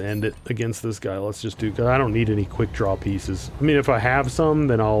end it against this guy. Let's just do, because I don't need any quick draw pieces. I mean, if I have some,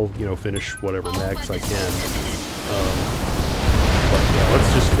 then I'll, you know, finish whatever mechs I can. But yeah,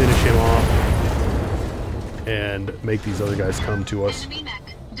 let's just finish him off and make these other guys come to us.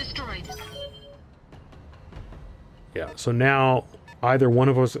 Yeah, so now either one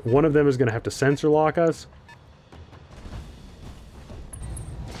of them is going to have to sensor lock us,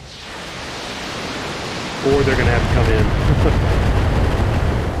 or they're going to have to come in.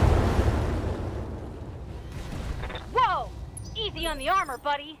 Whoa! Easy on the armor,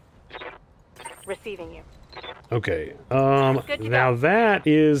 buddy. Receiving you. Okay, now that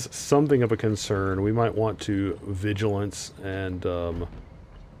is something of a concern. We might want to vigilance and,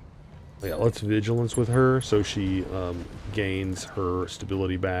 yeah, let's vigilance with her so she gains her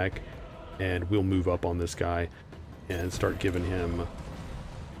stability back. and we'll move up on this guy and start giving him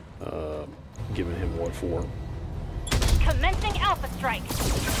what for. Commencing Alpha Strike.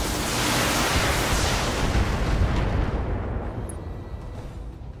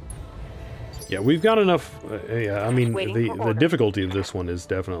 Yeah, we've got enough. Yeah, I mean, Waiting for the orders. difficulty of this one is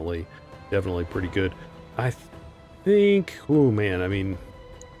definitely pretty good. I think. Oh man, I mean,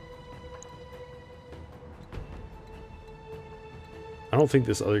 I don't think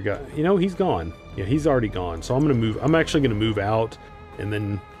this other guy. You know, he's gone. Yeah, he's already gone. So I'm gonna move. I'm actually gonna move out, and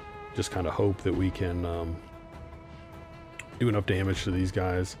then just kind of hope that we can do enough damage to these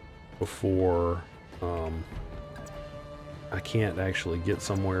guys before. I can't actually get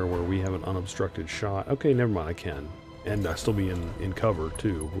somewhere where we have an unobstructed shot. Okay, never mind, I can. And I still be in cover,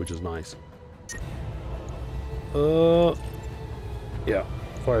 too, which is nice. Yeah,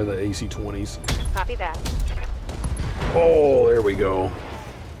 fire the AC-20s. Copy that. Oh, there we go.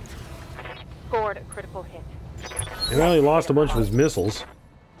 Scored a critical hit. And well, he lost a bunch of his missiles.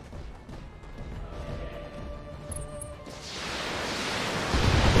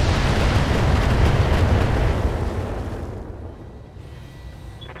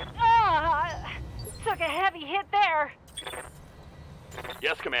 Took a heavy hit there.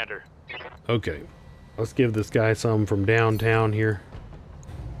 Yes, Commander. Okay, let's give this guy some from downtown here.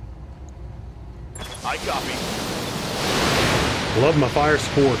 I copy. Love my fire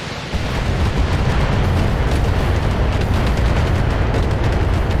support.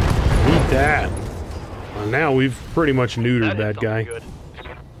 Eat that. Now we've pretty much neutered that guy. Good.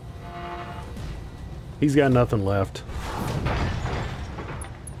 He's got nothing left.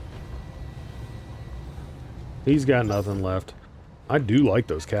 He's got nothing left. I do like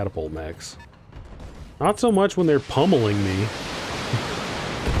those catapult mechs. Not so much when they're pummeling me.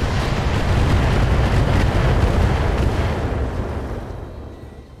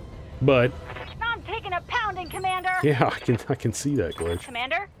 But I'm taking a pounding, Commander. yeah, I can see that glitch.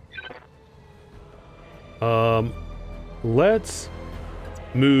 Commander? Let's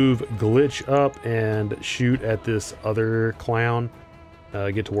move glitch up and shoot at this other clown.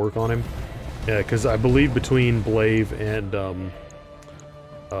 Get to work on him. Yeah, because I believe between Blave and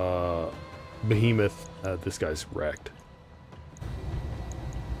Behemoth, this guy's wrecked.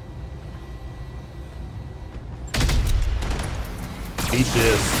 Eat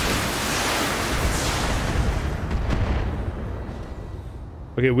this.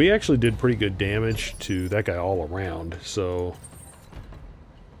 Okay, we actually did pretty good damage to that guy all around, so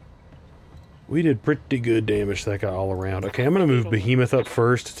we did pretty good damage to that guy all around. Okay, I'm gonna move Behemoth up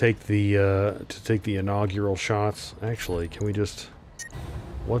first to take the inaugural shots. Actually, can we just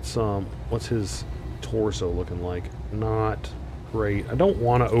what's his torso looking like? Not great. I don't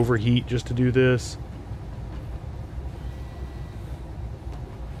want to overheat just to do this.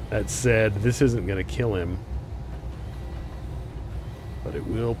 That said, this isn't gonna kill him, but it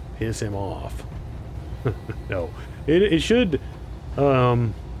will piss him off. No, it should.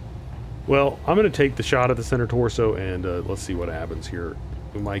 Well, I'm going to take the shot at the center torso, and let's see what happens here.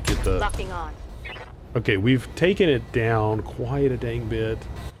 We might get the... Locking on. Okay, we've taken it down quite a dang bit.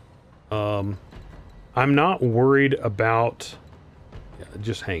 I'm not worried about... Yeah,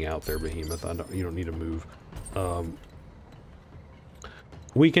 just hang out there, Behemoth. You don't need to move.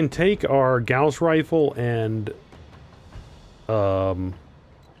 We can take our Gauss rifle and...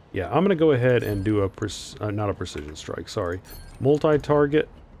 yeah, I'm going to go ahead and do a... not a precision strike, sorry. Multi-target.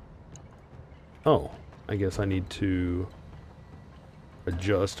 Oh, I guess I need to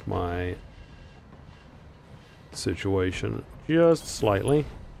adjust my situation just slightly.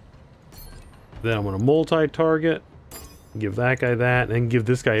 Then I'm going to multi-target, give that guy that, and give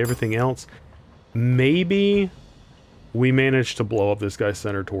this guy everything else. Maybe we manage to blow up this guy's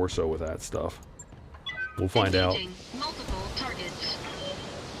center torso with that stuff. We'll find out. Multiple targets.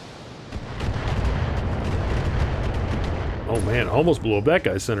 Oh man, I almost blew up that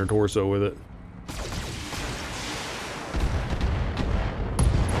guy's center torso with it.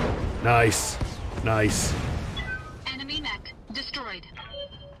 Nice. Nice. Enemy mech destroyed.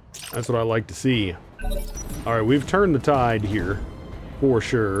 That's what I like to see. Alright, we've turned the tide here. For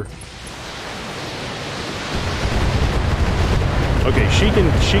sure. Okay, she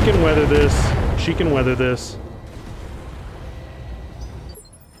can weather this. She can weather this.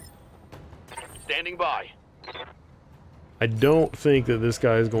 Standing by. I don't think that this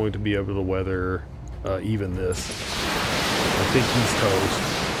guy is going to be able to weather even this. I think he's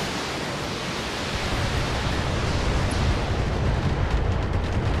toast.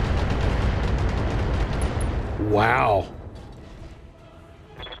 Wow.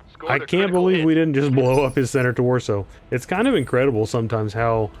 Scored I a can't critical believe hit. we didn't just blow up his center torso. It's kind of incredible sometimes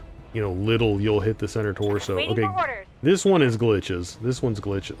how you know, little you'll hit the center torso. Waiting Okay, for orders. this one is glitches. This one's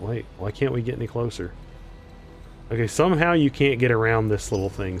glitches. Wait, why can't we get any closer? Okay, somehow you can't get around this little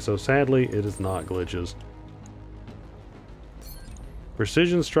thing, so sadly it is not glitches.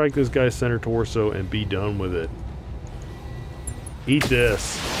 Precision strike this guy's center torso and be done with it. Eat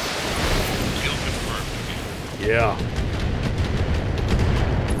this. Kill confirmed. Yeah.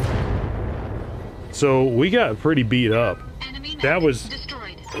 So we got pretty beat up. Enemy mech That was...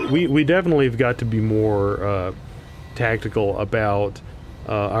 destroyed. We definitely have got to be more tactical about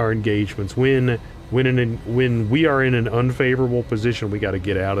our engagements. When we are in an unfavorable position, we got to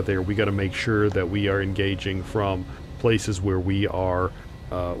get out of there. We got to make sure that we are engaging from places where we are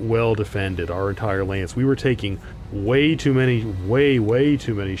well defended. Our entire lance. We were taking way too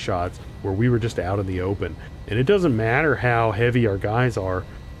many shots where we were just out in the open. And it doesn't matter how heavy our guys are.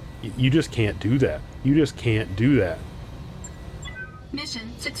 You just can't do that. You just can't do that.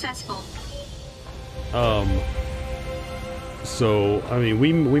 Mission successful. So I mean,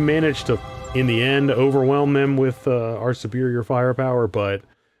 we managed to, in the end, overwhelm them with our superior firepower, but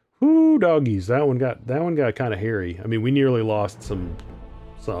whoo, doggies, that one got kind of hairy. I mean, we nearly lost some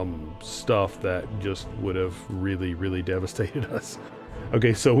stuff that just would have really devastated us.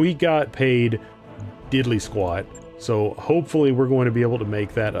 Okay, so we got paid diddly squat. So hopefully we're going to be able to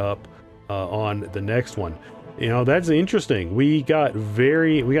make that up on the next one. You know, that's interesting. We got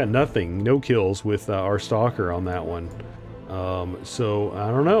nothing, no kills with our stalker on that one. So I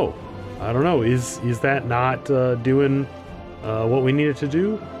don't know. Is that not doing what we need it to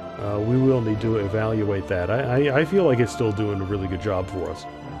do? We will need to evaluate that. I feel like it's still doing a really good job for us.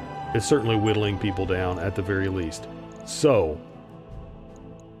 It's certainly whittling people down at the very least. So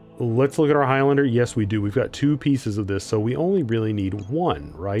let's look at our Highlander. Yes, we do. We've got 2 pieces of this, so we only really need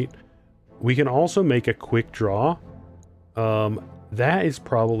 1, right? We can also make a quick draw. That is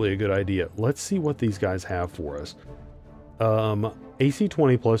probably a good idea. Let's see what these guys have for us. AC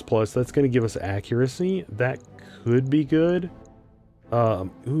 20++, that's going to give us accuracy. That could be good.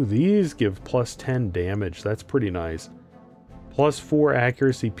 Ooh, these give plus 10 damage. That's pretty nice. Plus 4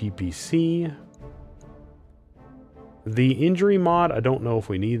 accuracy PPC. The injury mod, I don't know if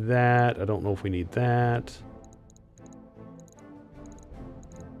we need that. I don't know if we need that.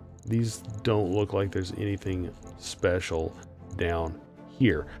 These don't look like there's anything special down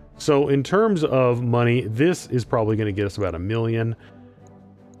here. So in terms of money, this is probably going to get us about $1 million.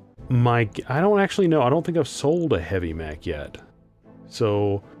 I don't actually know. I don't think I've sold a heavy mech yet.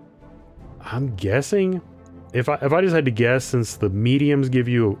 So I'm guessing, if I just had to guess, since the mediums give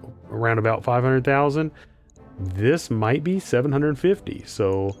you around about 500,000, this might be 750.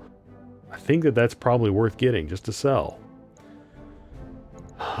 So I think that's probably worth getting just to sell.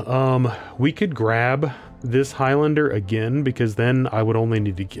 We could grab this Highlander again, because then I would only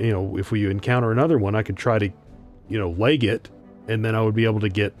need to, you know, if we encounter another one, I could try to, you know, leg it, and then I would be able to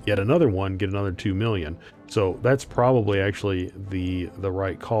get yet another one, get another 2 million. So that's probably actually the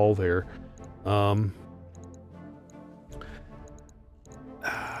right call there.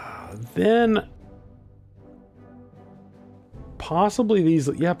 Then possibly these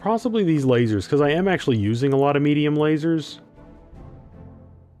lasers, because I am actually using a lot of medium lasers.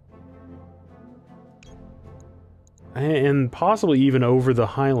 And possibly even over the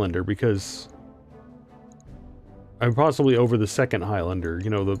Highlander, because I'm possibly over the second Highlander, you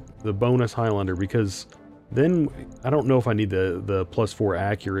know, the bonus Highlander, because then I don't know if I need the plus 4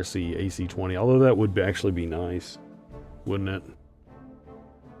 accuracy AC 20, although that would actually be nice, wouldn't it?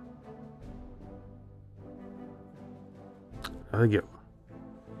 I think it...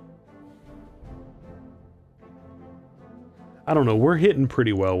 I don't know, we're hitting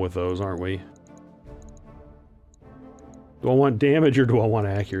pretty well with those, aren't we? Do I want damage or do I want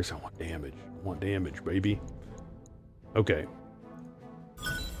accuracy? I want damage. I want damage, baby. Okay.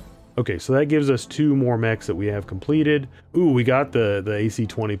 Okay, so that gives us 2 more mechs that we have completed. Ooh, we got the AC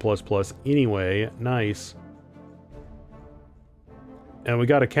 20++ anyway. Nice. And we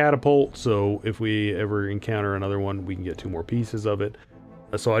got a catapult, so if we ever encounter another one, we can get 2 more pieces of it.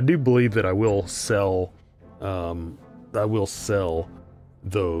 So I do believe that I will sell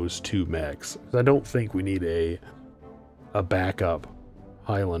those 2 mechs. I don't think we need a backup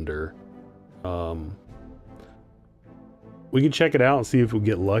Highlander. We can check it out and see if we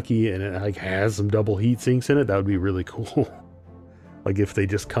get lucky and it like has some double heat sinks in it. That would be really cool. Like if they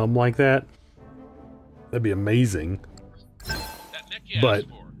just come like that, that'd be amazing. That mech you But asked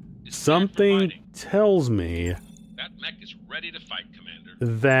for is something ready for fighting. tells me That mech is ready to fight, Commander.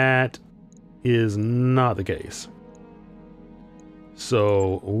 that is not the case.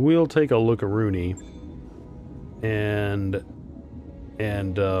 So we'll take a look-a-rooney and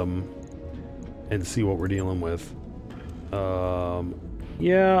and see what we're dealing with.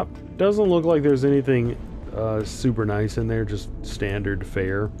 Yeah, doesn't look like there's anything super nice in there, just standard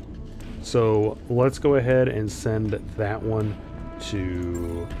fare. So let's go ahead and send that one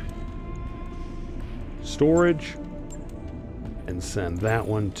to storage, and send that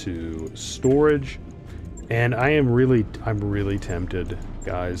one to storage. And I'm really tempted,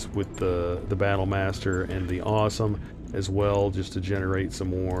 guys, with the Battle Master and the Awesome as well, just to generate some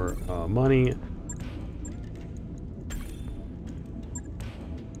more money.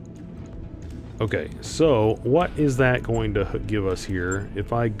 Okay, so what is that going to give us here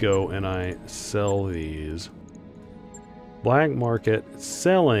if I go and I sell these? Black market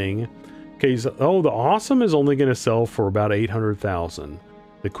selling. Okay, so, oh, the Awesome is only going to sell for about 800,000.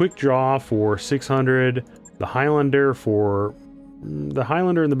 The Quick Draw for 600. The Highlander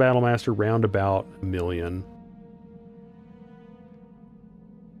and the Battle Master round about $1 million.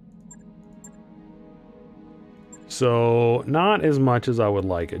 So not as much as I would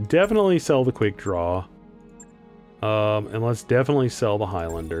like. Definitely sell the Quick Draw. And let's definitely sell the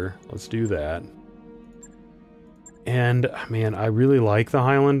Highlander. Let's do that. And man, I really like the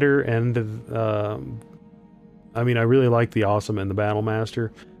Highlander, and I mean, I really like the Awesome and the Battle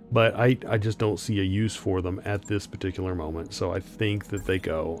Master, but I just don't see a use for them at this particular moment. So I think that they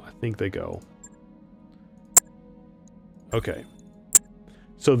go. I think they go. Okay.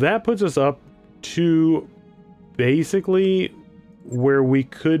 So that puts us up to basically where we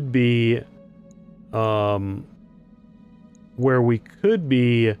could be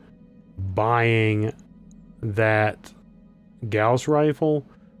buying that Gauss rifle,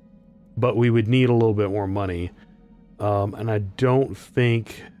 but we would need a little bit more money, and I don't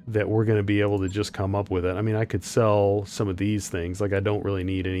think that we're going to be able to just come up with it. I mean, I could sell some of these things. Like, I don't really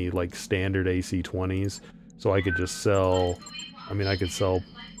need any like standard AC-20s, so I could just sell, I mean, I could sell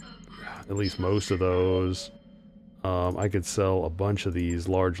at least most of those. I could sell a bunch of these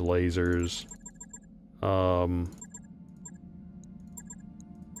large lasers.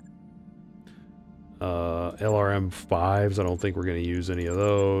 LRM 5s, I don't think we're going to use any of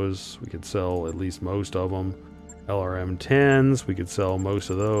those. We could sell at least most of them. LRM 10s, we could sell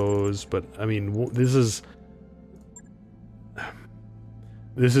most of those. But, I mean, this is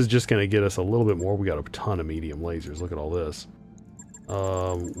just going to get us a little bit more. We got a ton of medium lasers. Look at all this.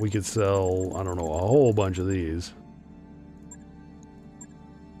 We could sell, I don't know, a whole bunch of these.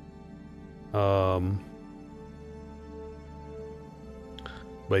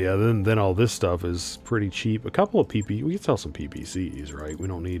 But yeah, then all this stuff is pretty cheap. A couple of PP, we could sell some PPCs, right? We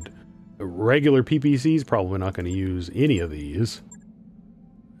don't need regular PPCs. Probably not going to use any of these.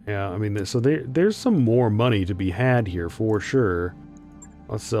 Yeah, I mean, so there's some more money to be had here for sure.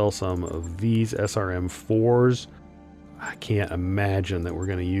 Let's sell some of these SRM 4s. I can't imagine that we're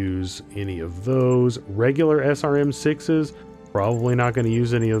going to use any of those. Regular SRM 6s, probably not going to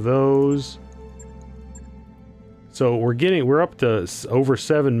use any of those. So we're up to over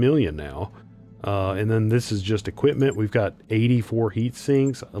 7 million now. And then this is just equipment. We've got 84 heat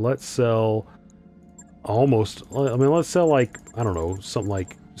sinks. Let's sell almost, I mean, let's sell like, I don't know, something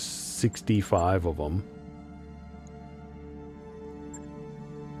like 65 of them.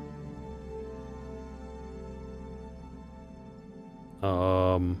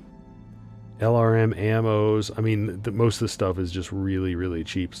 LRM ammos. I mean, most of the stuff is just really, really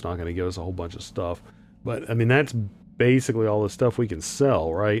cheap. It's not going to give us a whole bunch of stuff. But, I mean, that's basically all the stuff we can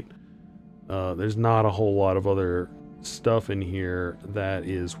sell, right? There's not a whole lot of other stuff in here that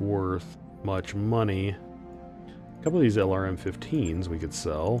is worth much money. A couple of these LRM 15s we could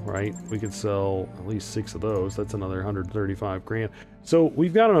sell, right? We could sell at least 6 of those. That's another 135 grand. So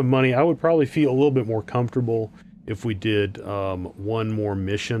we've got enough money. I would probably feel a little bit more comfortable if we did one more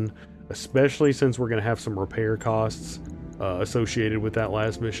mission, especially since we're going to have some repair costs associated with that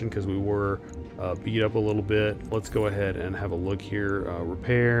last mission, because we were beat up a little bit. Let's go ahead and have a look here.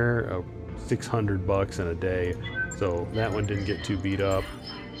 Repair, $600 in a day. So that one didn't get too beat up.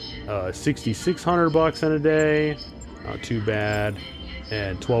 $6,600 in a day, not too bad,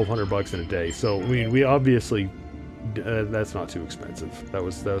 and $1,200 in a day. So I mean, we obviously that's not too expensive. That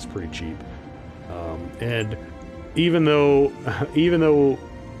was pretty cheap. And even though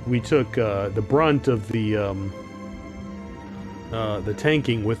we took the brunt of the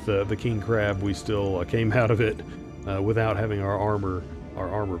tanking with the king crab, we still came out of it without having our armor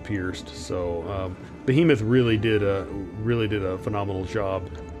pierced. So Behemoth really did a phenomenal job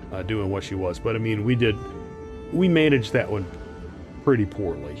doing what she was. But I mean, we managed that one pretty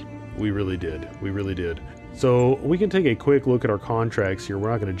poorly. We really did. So we can take a quick look at our contracts here. We're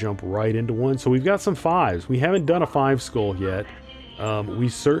not going to jump right into one. So we've got some 5s. We haven't done a 5 skull yet. We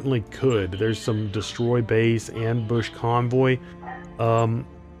certainly could. There's some destroy base, ambush convoy.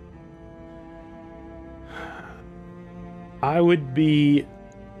 I would be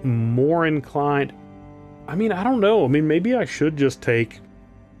more inclined. I mean, I don't know. I mean, maybe I should just take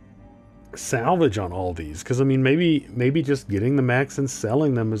salvage on all these, because I mean, maybe just getting the mechs and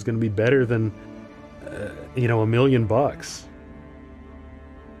selling them is going to be better than you know, $1 million.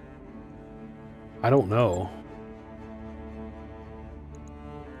 I don't know.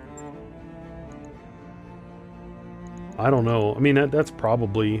 I don't know. I mean, that's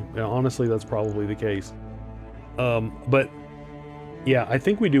probably, honestly, that's probably the case. But yeah, I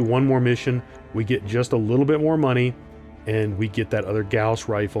think we do one more mission. We get just a little bit more money, and we get that other Gauss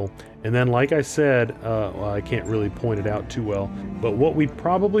rifle. And then, like I said, well, I can't really point it out too well, but what we'd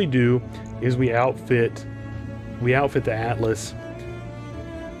probably do is we outfit the Atlas,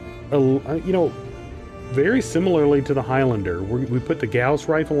 you know, very similarly to the Highlander. We put the Gauss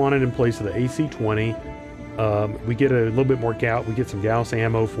rifle on it in place of the AC-20. We get a little bit more Gauss. We get some Gauss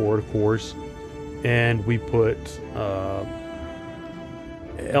ammo for it, of course, and we put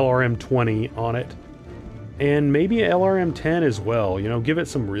LRM-20 on it, and maybe an LRM-10 as well. You know, give it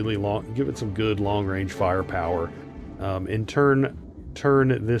some good long-range firepower, and turn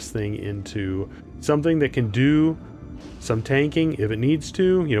this thing into something that can do some tanking if it needs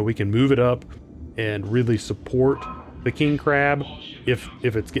to. You know, we can move it up and really support the King Crab if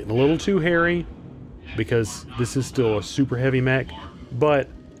it's getting a little too hairy, because this is still a super heavy mech, but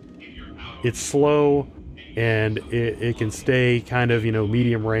it's slow and it can stay kind of, you know,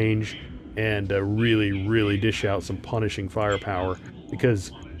 medium range and really dish out some punishing firepower,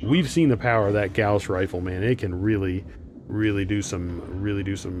 because we've seen the power of that Gauss rifle, man. It can really do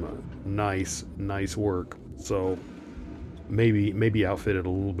some nice work. So maybe outfit it a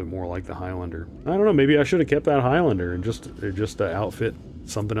little bit more like the Highlander. I don't know, maybe I should have kept that Highlander and just outfit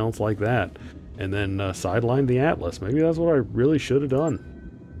something else like that, and then sidelined the Atlas. Maybe that's what I really should have done.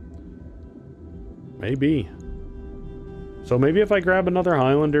 Maybe. So maybe if I grab another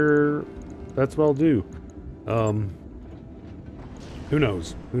Highlander, that's what I'll do. Who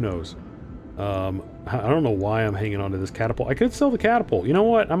knows? I don't know why I'm hanging on to this catapult. I could sell the catapult. You know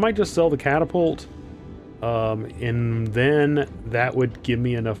what? I might just sell the catapult. And then that would give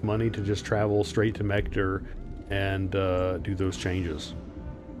me enough money to just travel straight to Mector and do those changes.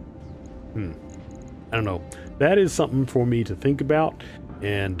 I don't know. That is something for me to think about,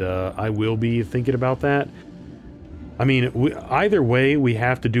 and I will be thinking about that. I mean, either way, we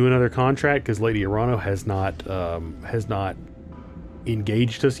have to do another contract, because Lady Arano has not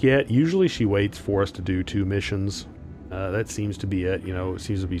engaged us yet. Usually she waits for us to do 2 missions. That seems to be it. You know, it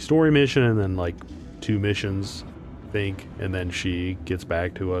seems to be story mission and then like 2 missions, I think, and then she gets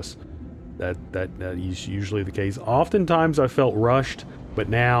back to us. That is usually the case. Oftentimes I felt rushed, but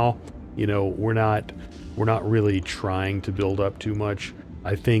now, you know, we're not really trying to build up too much.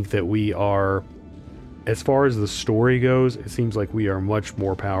 I think that we are, as far as the story goes, it seems like we are much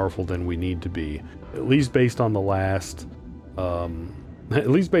more powerful than we need to be. At least based on the last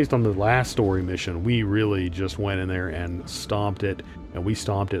story mission, we really just went in there and stomped it, and we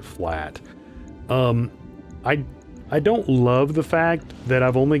stomped it flat. I don't love the fact that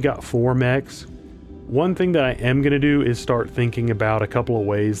I've only got 4 mechs. One thing that I am going to do is start thinking about a couple of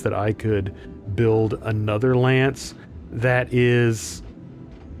ways that I could build another Lance that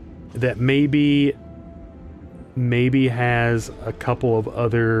maybe has a couple of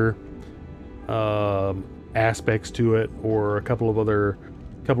other aspects to it, or a couple of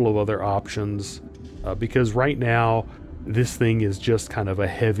other options, because right now this thing is just kind of a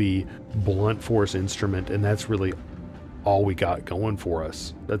heavy blunt force instrument, and that's really all we got going for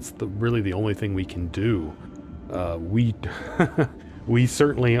us. That's really the only thing we can do. We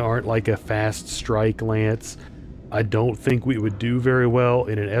certainly aren't like a fast strike Lance. I don't think we would do very well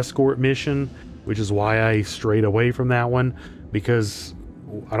in an escort mission, which is why I strayed away from that one, because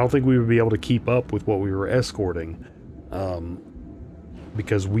I don't think we would be able to keep up with what we were escorting,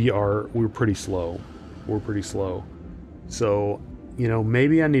 because we're pretty slow. We're pretty slow. So, you know,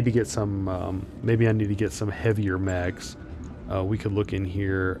 maybe I need to get some heavier mechs. We could look in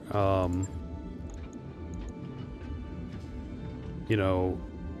here. You know,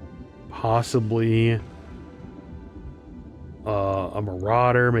 possibly a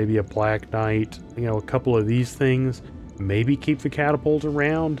Marauder, maybe a Black Knight. You know, a couple of these things. Maybe keep the catapult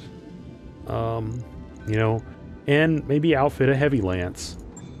around. You know, and maybe outfit a heavy lance.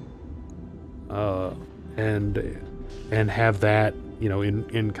 And have that, you know,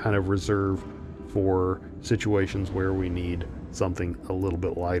 in kind of reserve for situations where we need something a little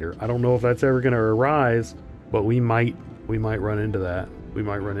bit lighter. I don't know if that's ever going to arise, but we might We might run into that. We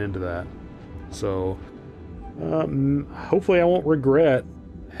might run into that. So, hopefully I won't regret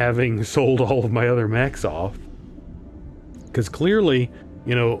having sold all of my other mechs off. Because clearly,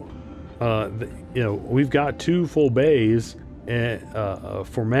 you know, we've got 2 full bays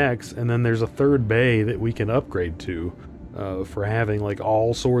for mechs, and then there's a 3rd bay that we can upgrade to for having like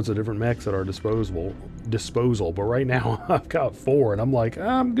all sorts of different mechs at our disposal. But right now I've got 4, and I'm like,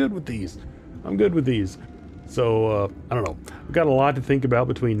 I'm good with these. I'm good with these. So I don't know. We've got a lot to think about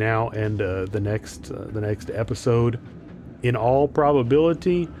between now and the next episode. In all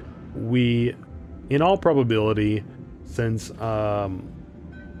probability, since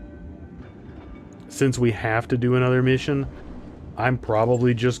we have to do another mission, I'm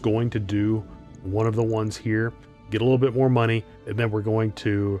probably just going to do one of the ones here, get a little bit more money, and then we're going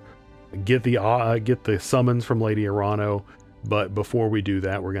to get the summons from Lady Arano. But before we do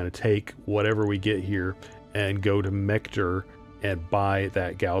that, we're going to take whatever we get here and go to Mektor and buy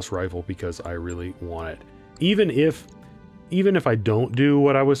that Gauss rifle because I really want it. Even if I don't do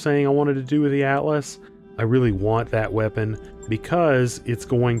what I was saying I wanted to do with the Atlas, I really want that weapon because it's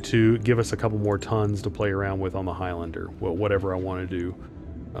going to give us a couple more tons to play around with on the Highlander. Well, whatever I want to do,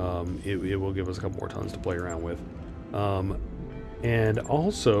 it will give us a couple more tons to play around with. And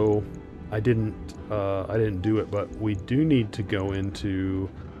also, I didn't do it, but we do need to go into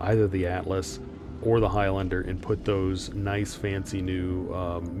either the Atlas or the Highlander and put those nice fancy new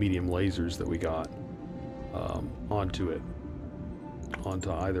medium lasers that we got onto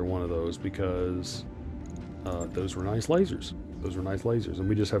either one of those, because those were nice lasers. Those were nice lasers, and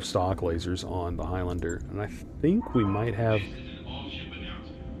we just have stock lasers on the Highlander, and I think we might have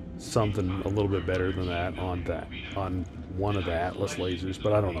something a little bit better than that on one of the Atlas lasers,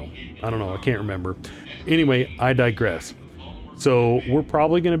 but I don't know. I can't remember. Anyway, I digress. So we're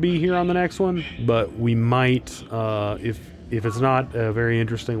probably going to be here on the next one, but we might, if it's not a very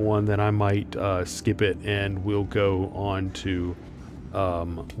interesting one, then I might skip it, and we'll go on to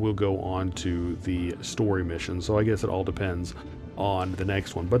the story mission. So I guess it all depends on the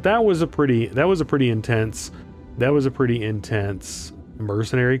next one. But that was a pretty intense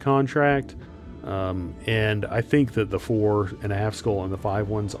mercenary contract. And I think that the 4.5 skull and the 5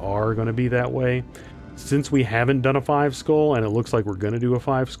 ones are going to be that way. Since we haven't done a 5 skull, and it looks like we're going to do a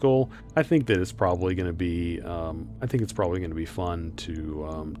 5 skull, I think that it's probably going to be fun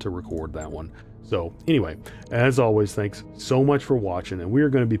to record that one. So anyway, as always, thanks so much for watching, and we're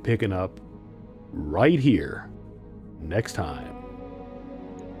going to be picking up right here next time.